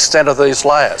 the extent of these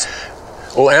layers.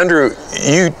 Well, Andrew,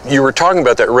 you were talking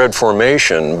about that red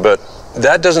formation, but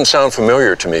that doesn't sound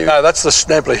familiar to me. No, that's the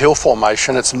Schnebly Hill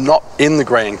Formation. It's not in the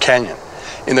Grand Canyon.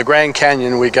 In the Grand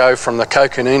Canyon, we go from the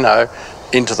Coconino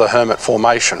into the Hermit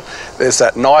Formation. There's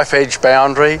that knife edge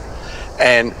boundary,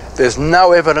 and there's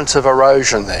no evidence of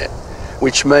erosion there,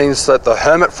 which means that the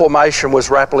Hermit Formation was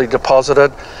rapidly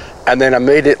deposited, and then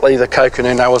immediately the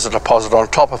Coconino was a deposit on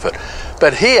top of it.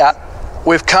 But here,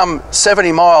 we've come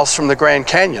 70 miles from the Grand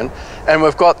Canyon, and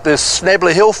we've got this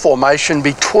Schnebly Hill Formation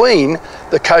between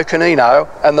the Coconino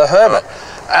and the Hermit.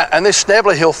 And this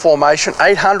Schnebly Hill Formation,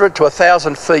 800 to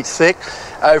 1,000 feet thick,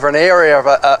 over an area of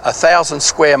 1,000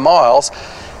 square miles,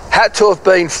 had to have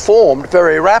been formed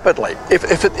very rapidly.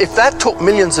 If that took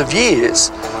millions of years,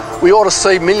 we ought to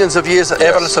see millions of years of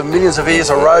evidence of millions of years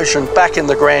erosion back in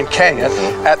the Grand Canyon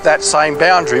at that same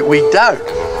boundary. We don't.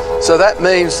 So that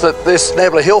means that this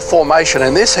Schnebly Hill Formation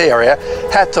in this area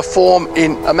had to form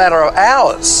in a matter of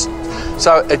hours.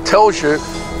 So it tells you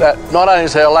that not only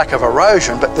is there a lack of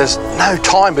erosion, but there's no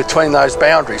time between those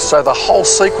boundaries. So the whole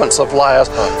sequence of layers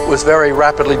was very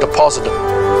rapidly deposited.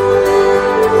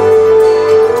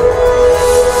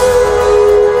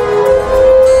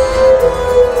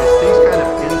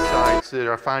 That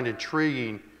I find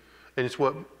intriguing, and it's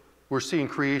what we're seeing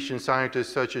creation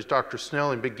scientists such as Dr.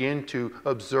 Snelling begin to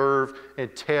observe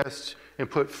and test and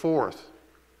put forth.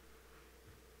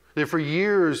 That for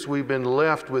years we've been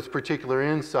left with particular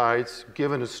insights,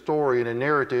 given a story and a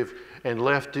narrative, and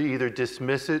left to either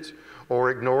dismiss it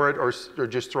or ignore it or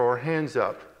just throw our hands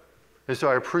up. And so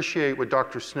I appreciate what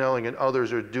Dr. Snelling and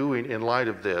others are doing in light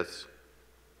of this.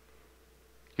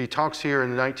 He talks here in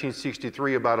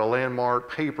 1963 about a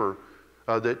landmark paper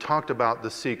that talked about the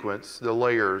sequence, the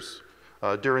layers.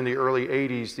 During the early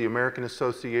 80s, the American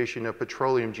Association of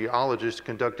Petroleum Geologists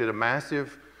conducted a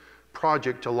massive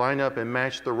project to line up and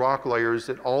match the rock layers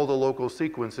in all the local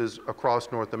sequences across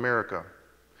North America.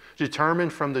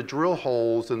 Determined from the drill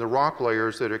holes in the rock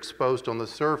layers that are exposed on the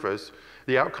surface,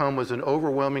 the outcome was an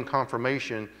overwhelming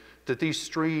confirmation that these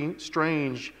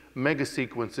strange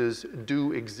megasequences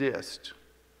do exist.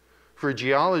 For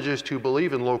geologists who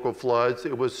believe in local floods,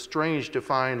 it was strange to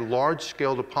find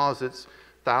large-scale deposits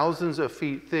thousands of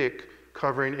feet thick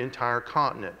covering entire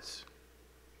continents.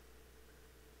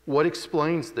 What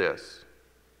explains this?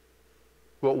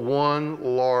 Well, one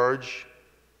large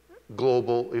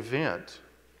global event.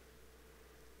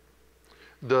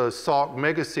 The Salk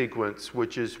megasequence,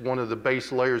 which is one of the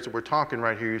base layers that we're talking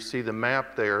right here, you see the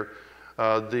map there.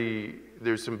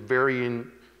 There's some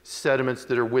varying sediments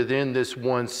that are within this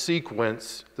one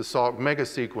sequence, the Salk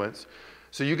megasequence.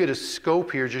 So you get a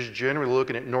scope here just generally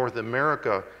looking at North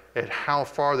America at how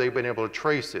far they've been able to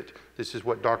trace it. This is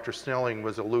what Dr. Snelling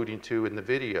was alluding to in the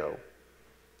video.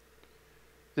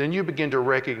 Then you begin to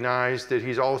recognize that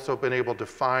he's also been able to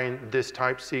find this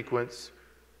type sequence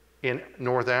in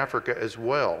North Africa as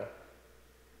well.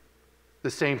 The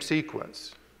same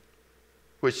sequence.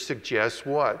 which suggests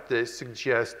what? That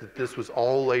suggests that this was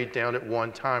all laid down at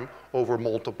one time over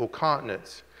multiple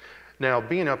continents. Now,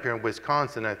 being up here in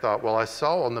Wisconsin, I thought, well, I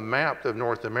saw on the map of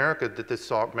North America that this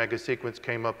Sauk megasequence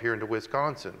came up here into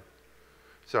Wisconsin.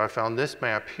 So I found this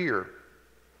map here.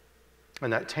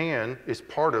 And that tan is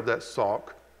part of that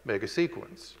Sauk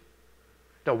megasequence.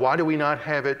 Now, why do we not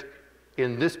have it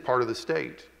in this part of the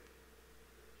state?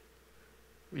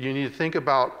 You need to think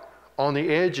about on the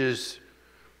edges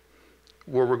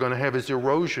where we're going to have is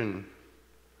erosion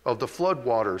of the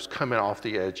floodwaters coming off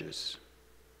the edges.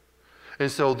 And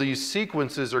so these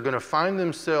sequences are going to find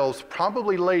themselves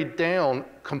probably laid down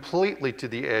completely to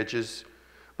the edges,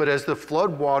 but as the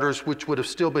floodwaters, which would have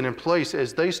still been in place,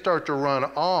 as they start to run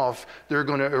off, they're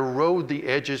going to erode the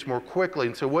edges more quickly.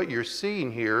 And so what you're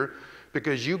seeing here,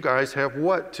 because you guys have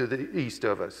what to the east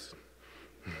of us?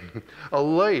 A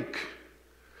lake.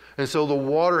 And so the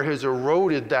water has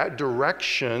eroded that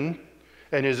direction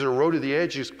and has eroded the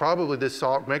edges. Probably this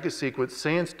Sauk megasequence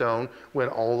sandstone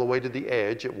went all the way to the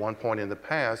edge at one point in the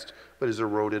past, but is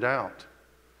eroded out.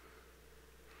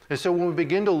 And so when we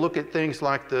begin to look at things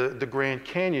like the Grand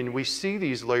Canyon, we see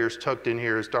these layers tucked in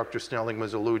here, as Dr. Snelling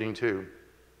was alluding to.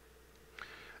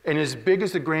 And as big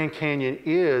as the Grand Canyon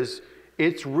is,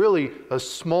 it's really a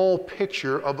small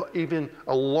picture of even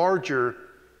a larger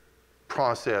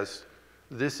process.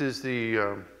 This is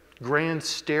the Grand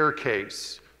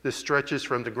Staircase. This stretches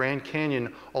from the Grand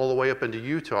Canyon all the way up into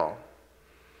Utah.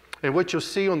 And what you'll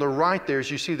see on the right there is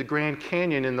you see the Grand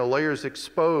Canyon and the layers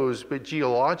exposed, but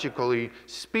geologically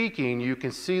speaking, you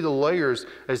can see the layers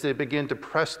as they begin to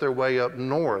press their way up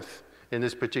north in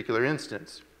this particular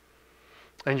instance.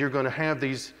 And you're going to have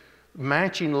these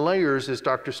matching layers, as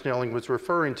Dr. Snelling was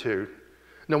referring to.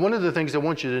 Now, one of the things I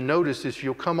want you to notice is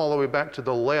you'll come all the way back to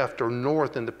the left or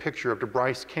north in the picture of the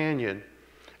Bryce Canyon,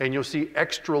 and you'll see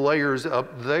extra layers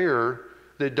up there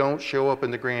that don't show up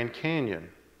in the Grand Canyon.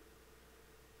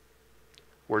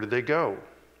 Where did they go?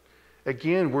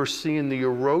 Again, we're seeing the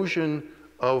erosion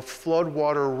of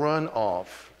floodwater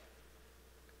runoff.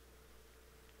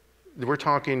 We're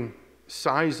talking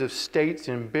size of states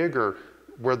and bigger,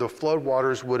 where the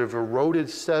floodwaters would have eroded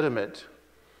sediment.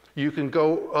 You can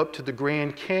go up to the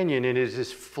Grand Canyon and it is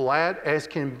as flat as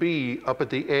can be up at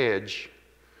the edge.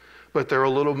 But there are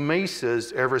little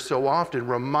mesas ever so often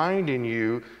reminding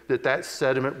you that that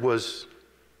sediment was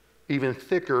even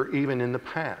thicker even in the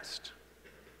past.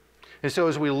 And so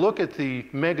as we look at the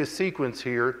mega sequence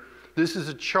here, this is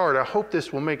a chart. I hope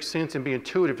this will make sense and be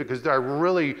intuitive, because I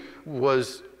really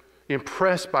was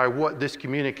impressed by what this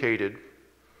communicated.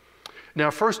 Now,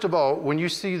 first of all, when you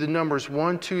see the numbers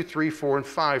 1, 2, 3, 4, and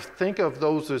 5, think of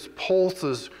those as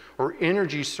pulses or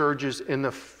energy surges in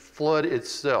the flood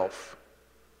itself.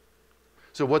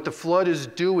 So what the flood is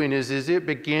doing is it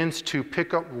begins to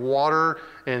pick up water,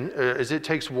 and as it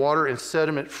takes water and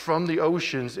sediment from the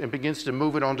oceans and begins to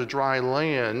move it onto dry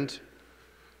land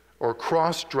or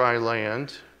cross dry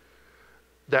land,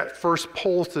 that first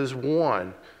pulse is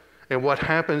 1. And what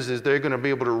happens is they're going to be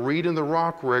able to read in the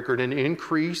rock record an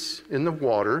increase in the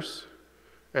waters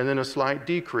and then a slight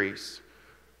decrease.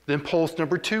 Then pulse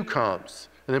number 2 comes,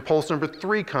 and then pulse number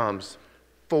 3 comes,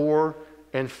 4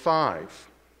 and 5.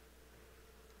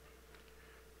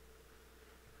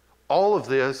 All of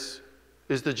this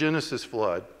is the Genesis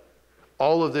flood.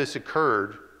 All of this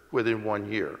occurred within 1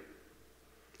 year.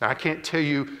 Now, I can't tell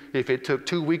you if it took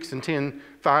 2 weeks and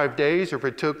 5 days or if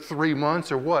it took 3 months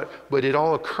or what, but it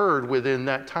all occurred within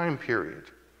that time period.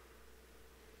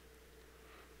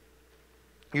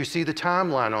 You see the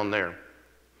timeline on there.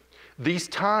 These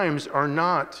times are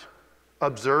not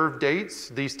observed dates.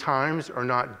 These times are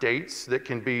not dates that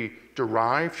can be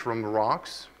derived from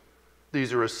rocks.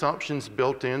 These are assumptions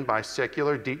built in by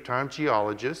secular deep-time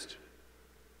geologists.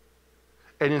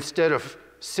 And instead of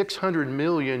 600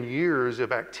 million years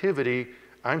of activity,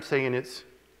 I'm saying it's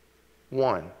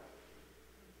one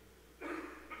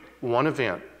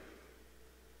event.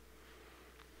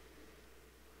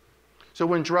 So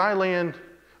when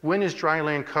is dry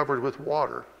land covered with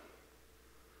water?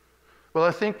 Well,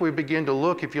 I think we begin to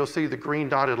look, if you'll see the green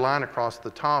dotted line across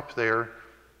the top there,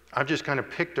 I've just kind of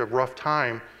picked a rough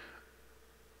time,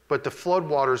 but the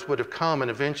floodwaters would have come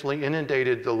and eventually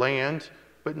inundated the land,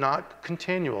 but not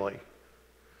continually.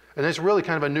 And that's really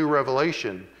kind of a new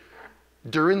revelation.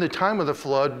 During the time of the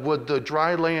flood, would the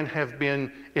dry land have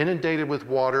been inundated with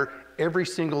water every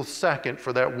single second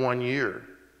for that 1 year?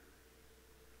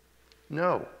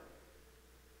 No.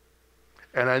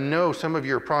 And I know some of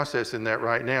you are processing that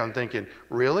right now and thinking,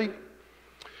 really?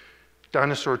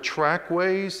 Dinosaur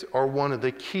trackways are one of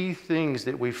the key things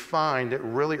that we find that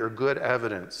really are good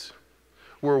evidence.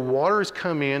 where waters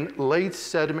come in, laid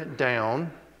sediment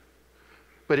down,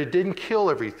 but it didn't kill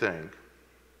everything.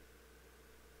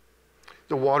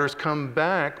 The waters come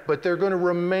back, but they're going to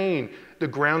remain. The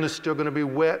ground is still going to be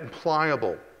wet and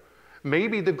pliable.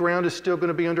 Maybe the ground is still going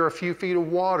to be under a few feet of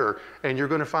water, and you're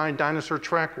going to find dinosaur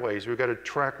trackways. We've got a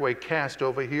trackway cast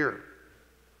over here.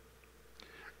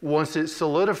 Once it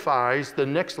solidifies, the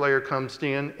next layer comes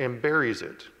in and buries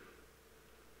it.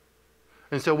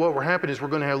 And so what will happen is we're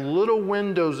going to have little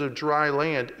windows of dry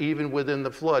land even within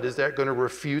the flood. Is that going to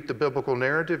refute the biblical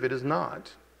narrative? It is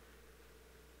not.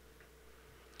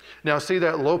 Now see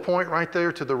that low point right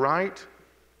there to the right?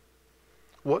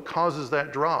 What causes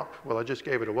that drop? Well, I just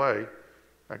gave it away.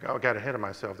 I got ahead of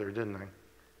myself there, didn't I?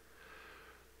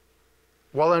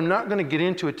 While I'm not going to get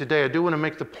into it today, I do want to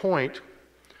make the point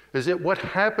is that what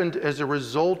happened as a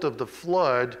result of the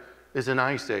flood is an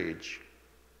ice age,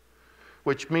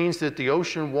 which means that the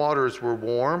ocean waters were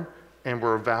warm and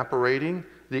were evaporating,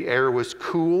 the air was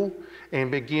cool,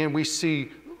 and again we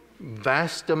see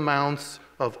vast amounts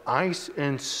of ice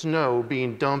and snow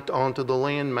being dumped onto the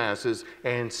land masses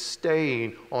and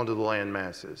staying onto the land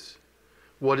masses.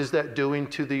 What is that doing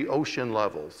to the ocean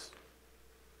levels?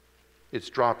 It's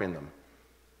dropping them.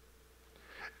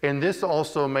 And this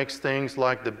also makes things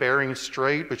like the Bering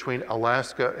Strait between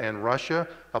Alaska and Russia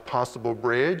a possible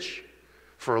bridge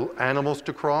for animals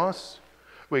to cross.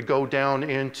 We go down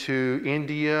into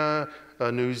India,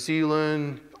 New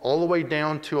Zealand, all the way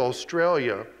down to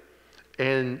Australia,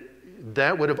 and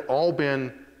that would have all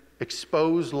been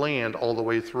exposed land all the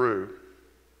way through.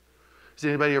 Has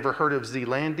anybody ever heard of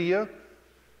Zealandia?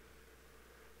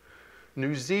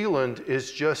 New Zealand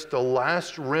is just the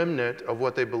last remnant of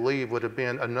what they believe would have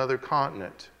been another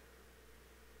continent.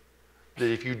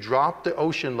 That if you dropped the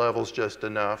ocean levels just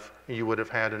enough, you would have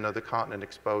had another continent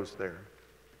exposed there.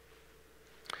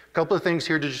 A couple of things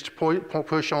here to just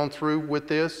push on through with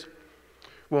this.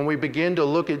 When we begin to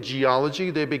look at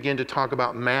geology, they begin to talk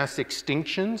about mass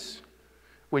extinctions.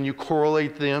 When you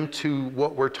correlate them to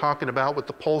what we're talking about with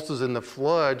the pulses in the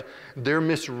flood, they're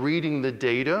misreading the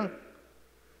data.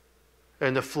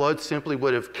 And the flood simply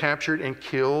would have captured and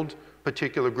killed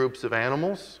particular groups of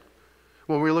animals.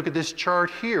 When we look at this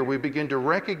chart here, we begin to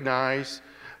recognize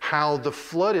how the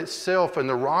flood itself and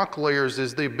the rock layers,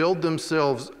 as they build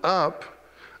themselves up,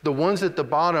 the ones at the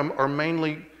bottom are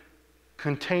mainly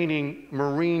containing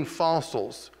marine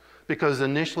fossils, because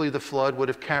initially the flood would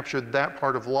have captured that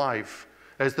part of life.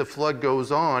 As the flood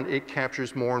goes on, it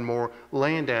captures more and more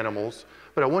land animals.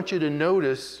 But I want you to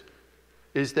notice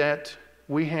is that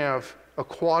we have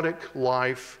aquatic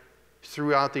life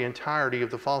throughout the entirety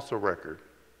of the fossil record.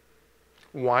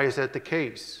 Why is that the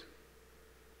case?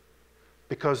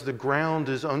 Because the ground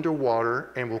is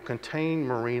underwater and will contain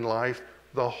marine life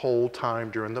the whole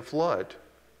time during the flood.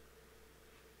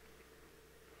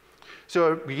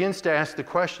 So it begins to ask the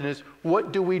question is,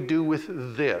 what do we do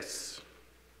with this?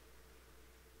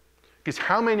 Because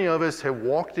how many of us have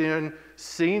walked in,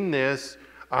 seen this,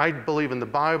 I believe in the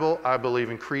Bible, I believe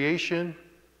in creation,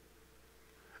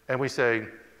 and we say,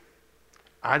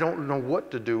 I don't know what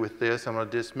to do with this, I'm going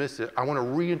to dismiss it. I want to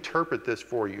reinterpret this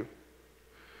for you.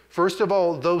 First of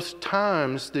all, those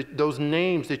times, those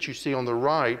names that you see on the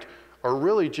right are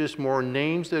really just more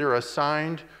names that are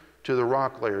assigned to the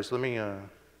rock layers.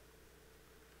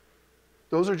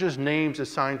 Those are just names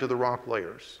assigned to the rock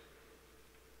layers.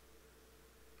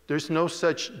 There's no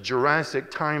such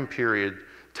Jurassic time period.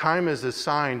 Time is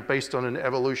assigned based on an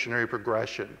evolutionary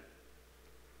progression.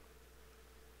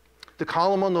 The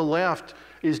column on the left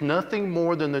is nothing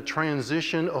more than the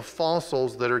transition of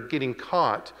fossils that are getting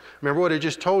caught. Remember what I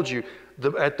just told you?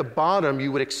 At the bottom,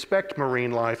 you would expect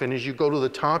marine life, and as you go to the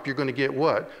top, you're going to get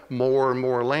what? More and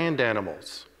more land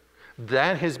animals.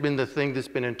 That has been the thing that's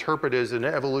been interpreted as an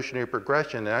evolutionary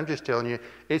progression, and I'm just telling you,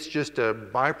 it's just a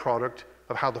byproduct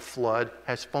of how the flood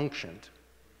has functioned.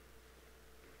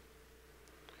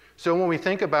 So when we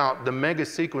think about the mega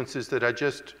sequences that I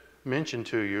just mentioned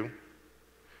to you,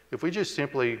 if we just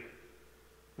simply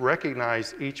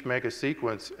recognize each mega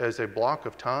sequence as a block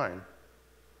of time,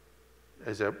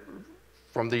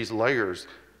 from these layers,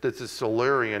 that the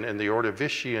Silurian and the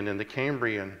Ordovician and the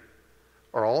Cambrian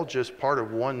are all just part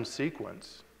of one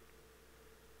sequence.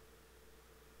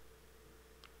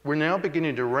 We're now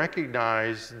beginning to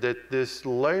recognize that this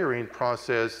layering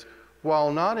process,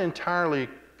 while not entirely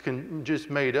just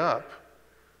made up,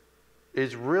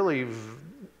 is really,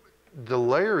 the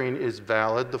layering is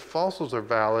valid, the fossils are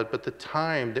valid, but the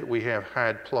time that we have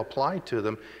had applied to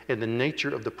them and the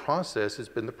nature of the process has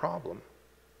been the problem.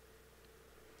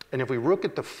 And if we look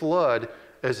at the flood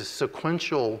as a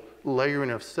sequential layering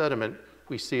of sediment,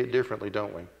 we see it differently,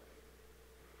 don't we?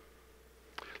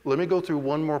 Let me go through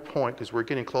one more point because we're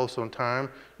getting close on time.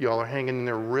 Y'all are hanging in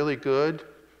there really good.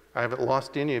 I haven't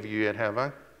lost any of you yet, have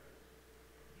I?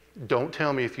 Don't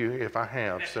tell me if I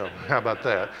have, so how about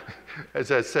that? Is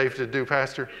that safe to do,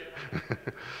 Pastor?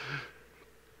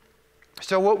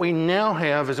 So what we now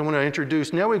have is I want to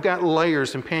introduce, now we've got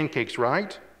layers and pancakes,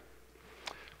 right?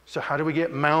 So how do we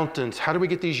get mountains? How do we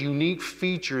get these unique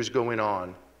features going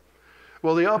on?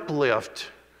 Well, the uplift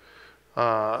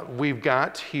we've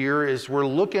got here is we're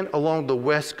looking along the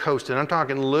west coast, and I'm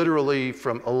talking literally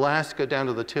from Alaska down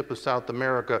to the tip of South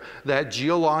America. That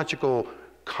geological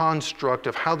construct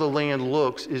of how the land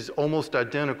looks is almost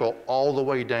identical all the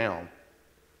way down.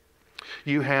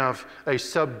 You have a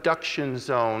subduction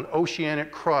zone,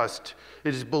 oceanic crust.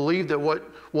 It is believed that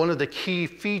one of the key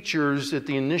features at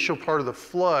the initial part of the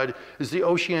flood is the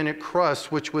oceanic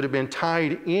crust, which would have been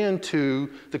tied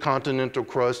into the continental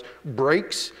crust,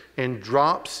 breaks and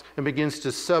drops and begins to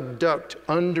subduct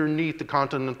underneath the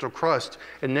continental crust.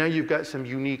 And now you've got some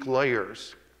unique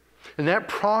layers. And that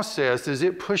process, as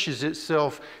it pushes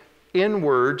itself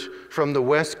inward from the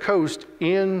west coast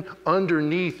in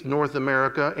underneath North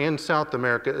America and South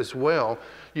America as well,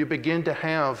 you begin to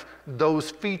have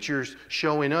those features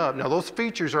showing up. Now those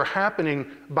features are happening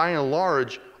by and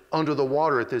large under the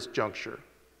water at this juncture.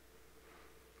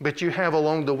 But you have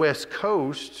along the west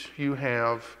coast, you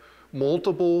have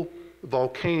multiple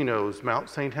volcanoes. Mount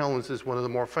St. Helens is one of the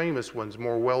more famous ones,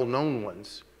 more well-known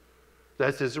ones.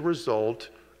 That's as a result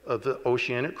of the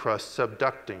oceanic crust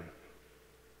subducting.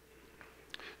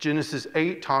 Genesis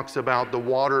 8 talks about the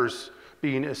waters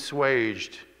being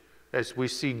assuaged as we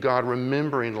see God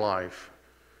remembering life.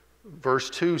 Verse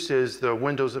 2 says the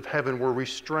windows of heaven were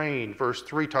restrained. Verse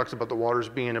 3 talks about the waters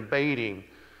being abating.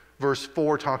 Verse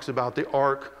 4 talks about the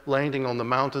ark landing on the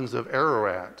mountains of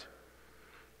Ararat.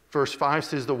 Verse 5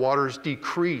 says the waters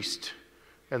decreased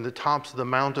and the tops of the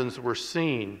mountains were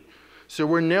seen. So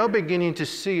we're now beginning to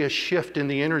see a shift in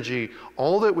the energy.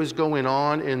 All that was going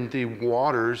on in the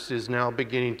waters is now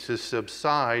beginning to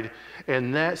subside,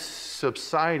 and that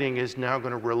subsiding is now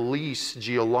going to release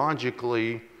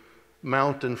geologically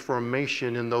mountain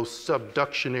formation, and those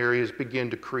subduction areas begin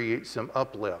to create some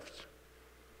uplift.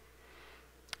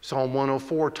 Psalm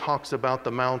 104 talks about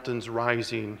the mountains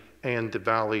rising and the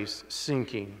valleys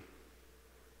sinking.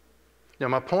 Now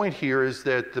my point here is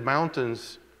that the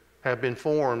mountains have been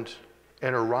formed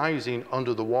and are rising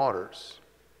under the waters.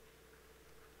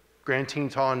 Grand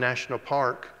Teton National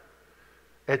Park,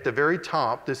 at the very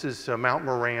top, this is Mount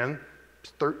Moran,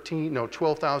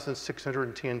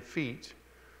 12,610 feet.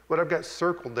 What I've got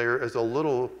circled there is a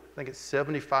little, I think it's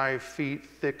 75 feet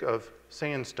thick of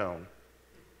sandstone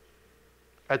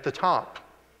at the top.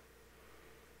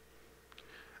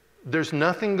 There's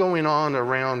nothing going on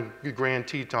around Grand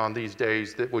Teton these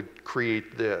days that would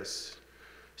create this.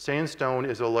 Sandstone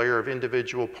is a layer of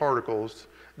individual particles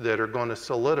that are going to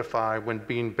solidify when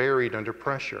being buried under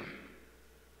pressure.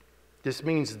 This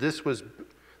means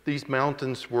these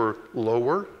mountains were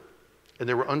lower and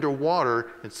they were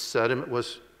underwater and sediment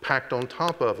was packed on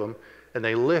top of them and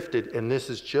they lifted, and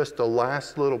this is just the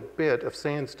last little bit of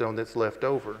sandstone that's left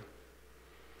over.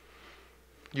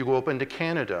 You go up into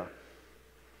Canada.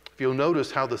 If you'll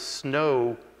notice how the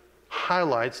snow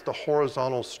highlights the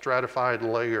horizontal stratified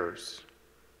layers.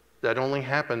 That only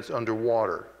happens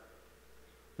underwater.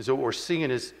 So what we're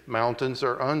seeing is mountains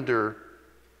are under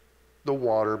the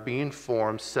water being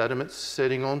formed, sediments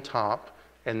sitting on top,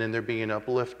 and then they're being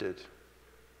uplifted.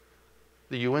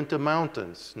 The Uinta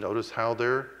Mountains, notice how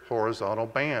they're horizontal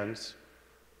bands,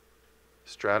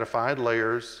 stratified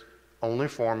layers, only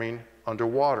forming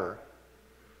underwater.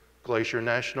 Glacier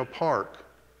National Park,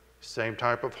 same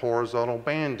type of horizontal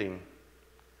banding.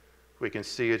 We can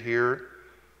see it here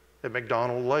at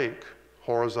McDonald Lake,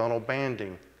 horizontal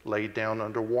banding laid down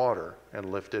underwater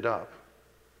and lifted up.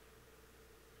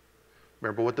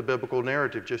 Remember what the biblical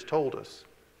narrative just told us.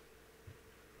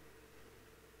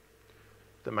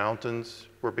 The mountains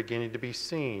were beginning to be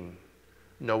seen.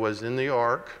 Noah's in the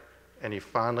ark, and he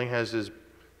finally has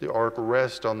the ark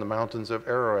rest on the mountains of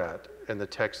Ararat, and the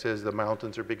text says the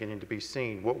mountains are beginning to be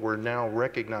seen. What we're now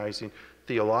recognizing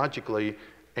theologically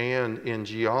and in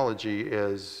geology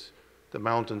is the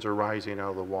mountains are rising out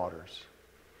of the waters.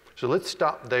 So let's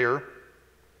stop there.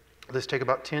 Let's take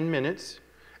about 10 minutes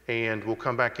and we'll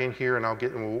come back in here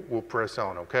and we'll press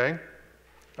on, okay?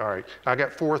 All right, I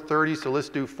got 4:30, so let's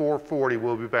do 4:40.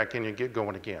 We'll be back in and get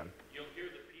going again.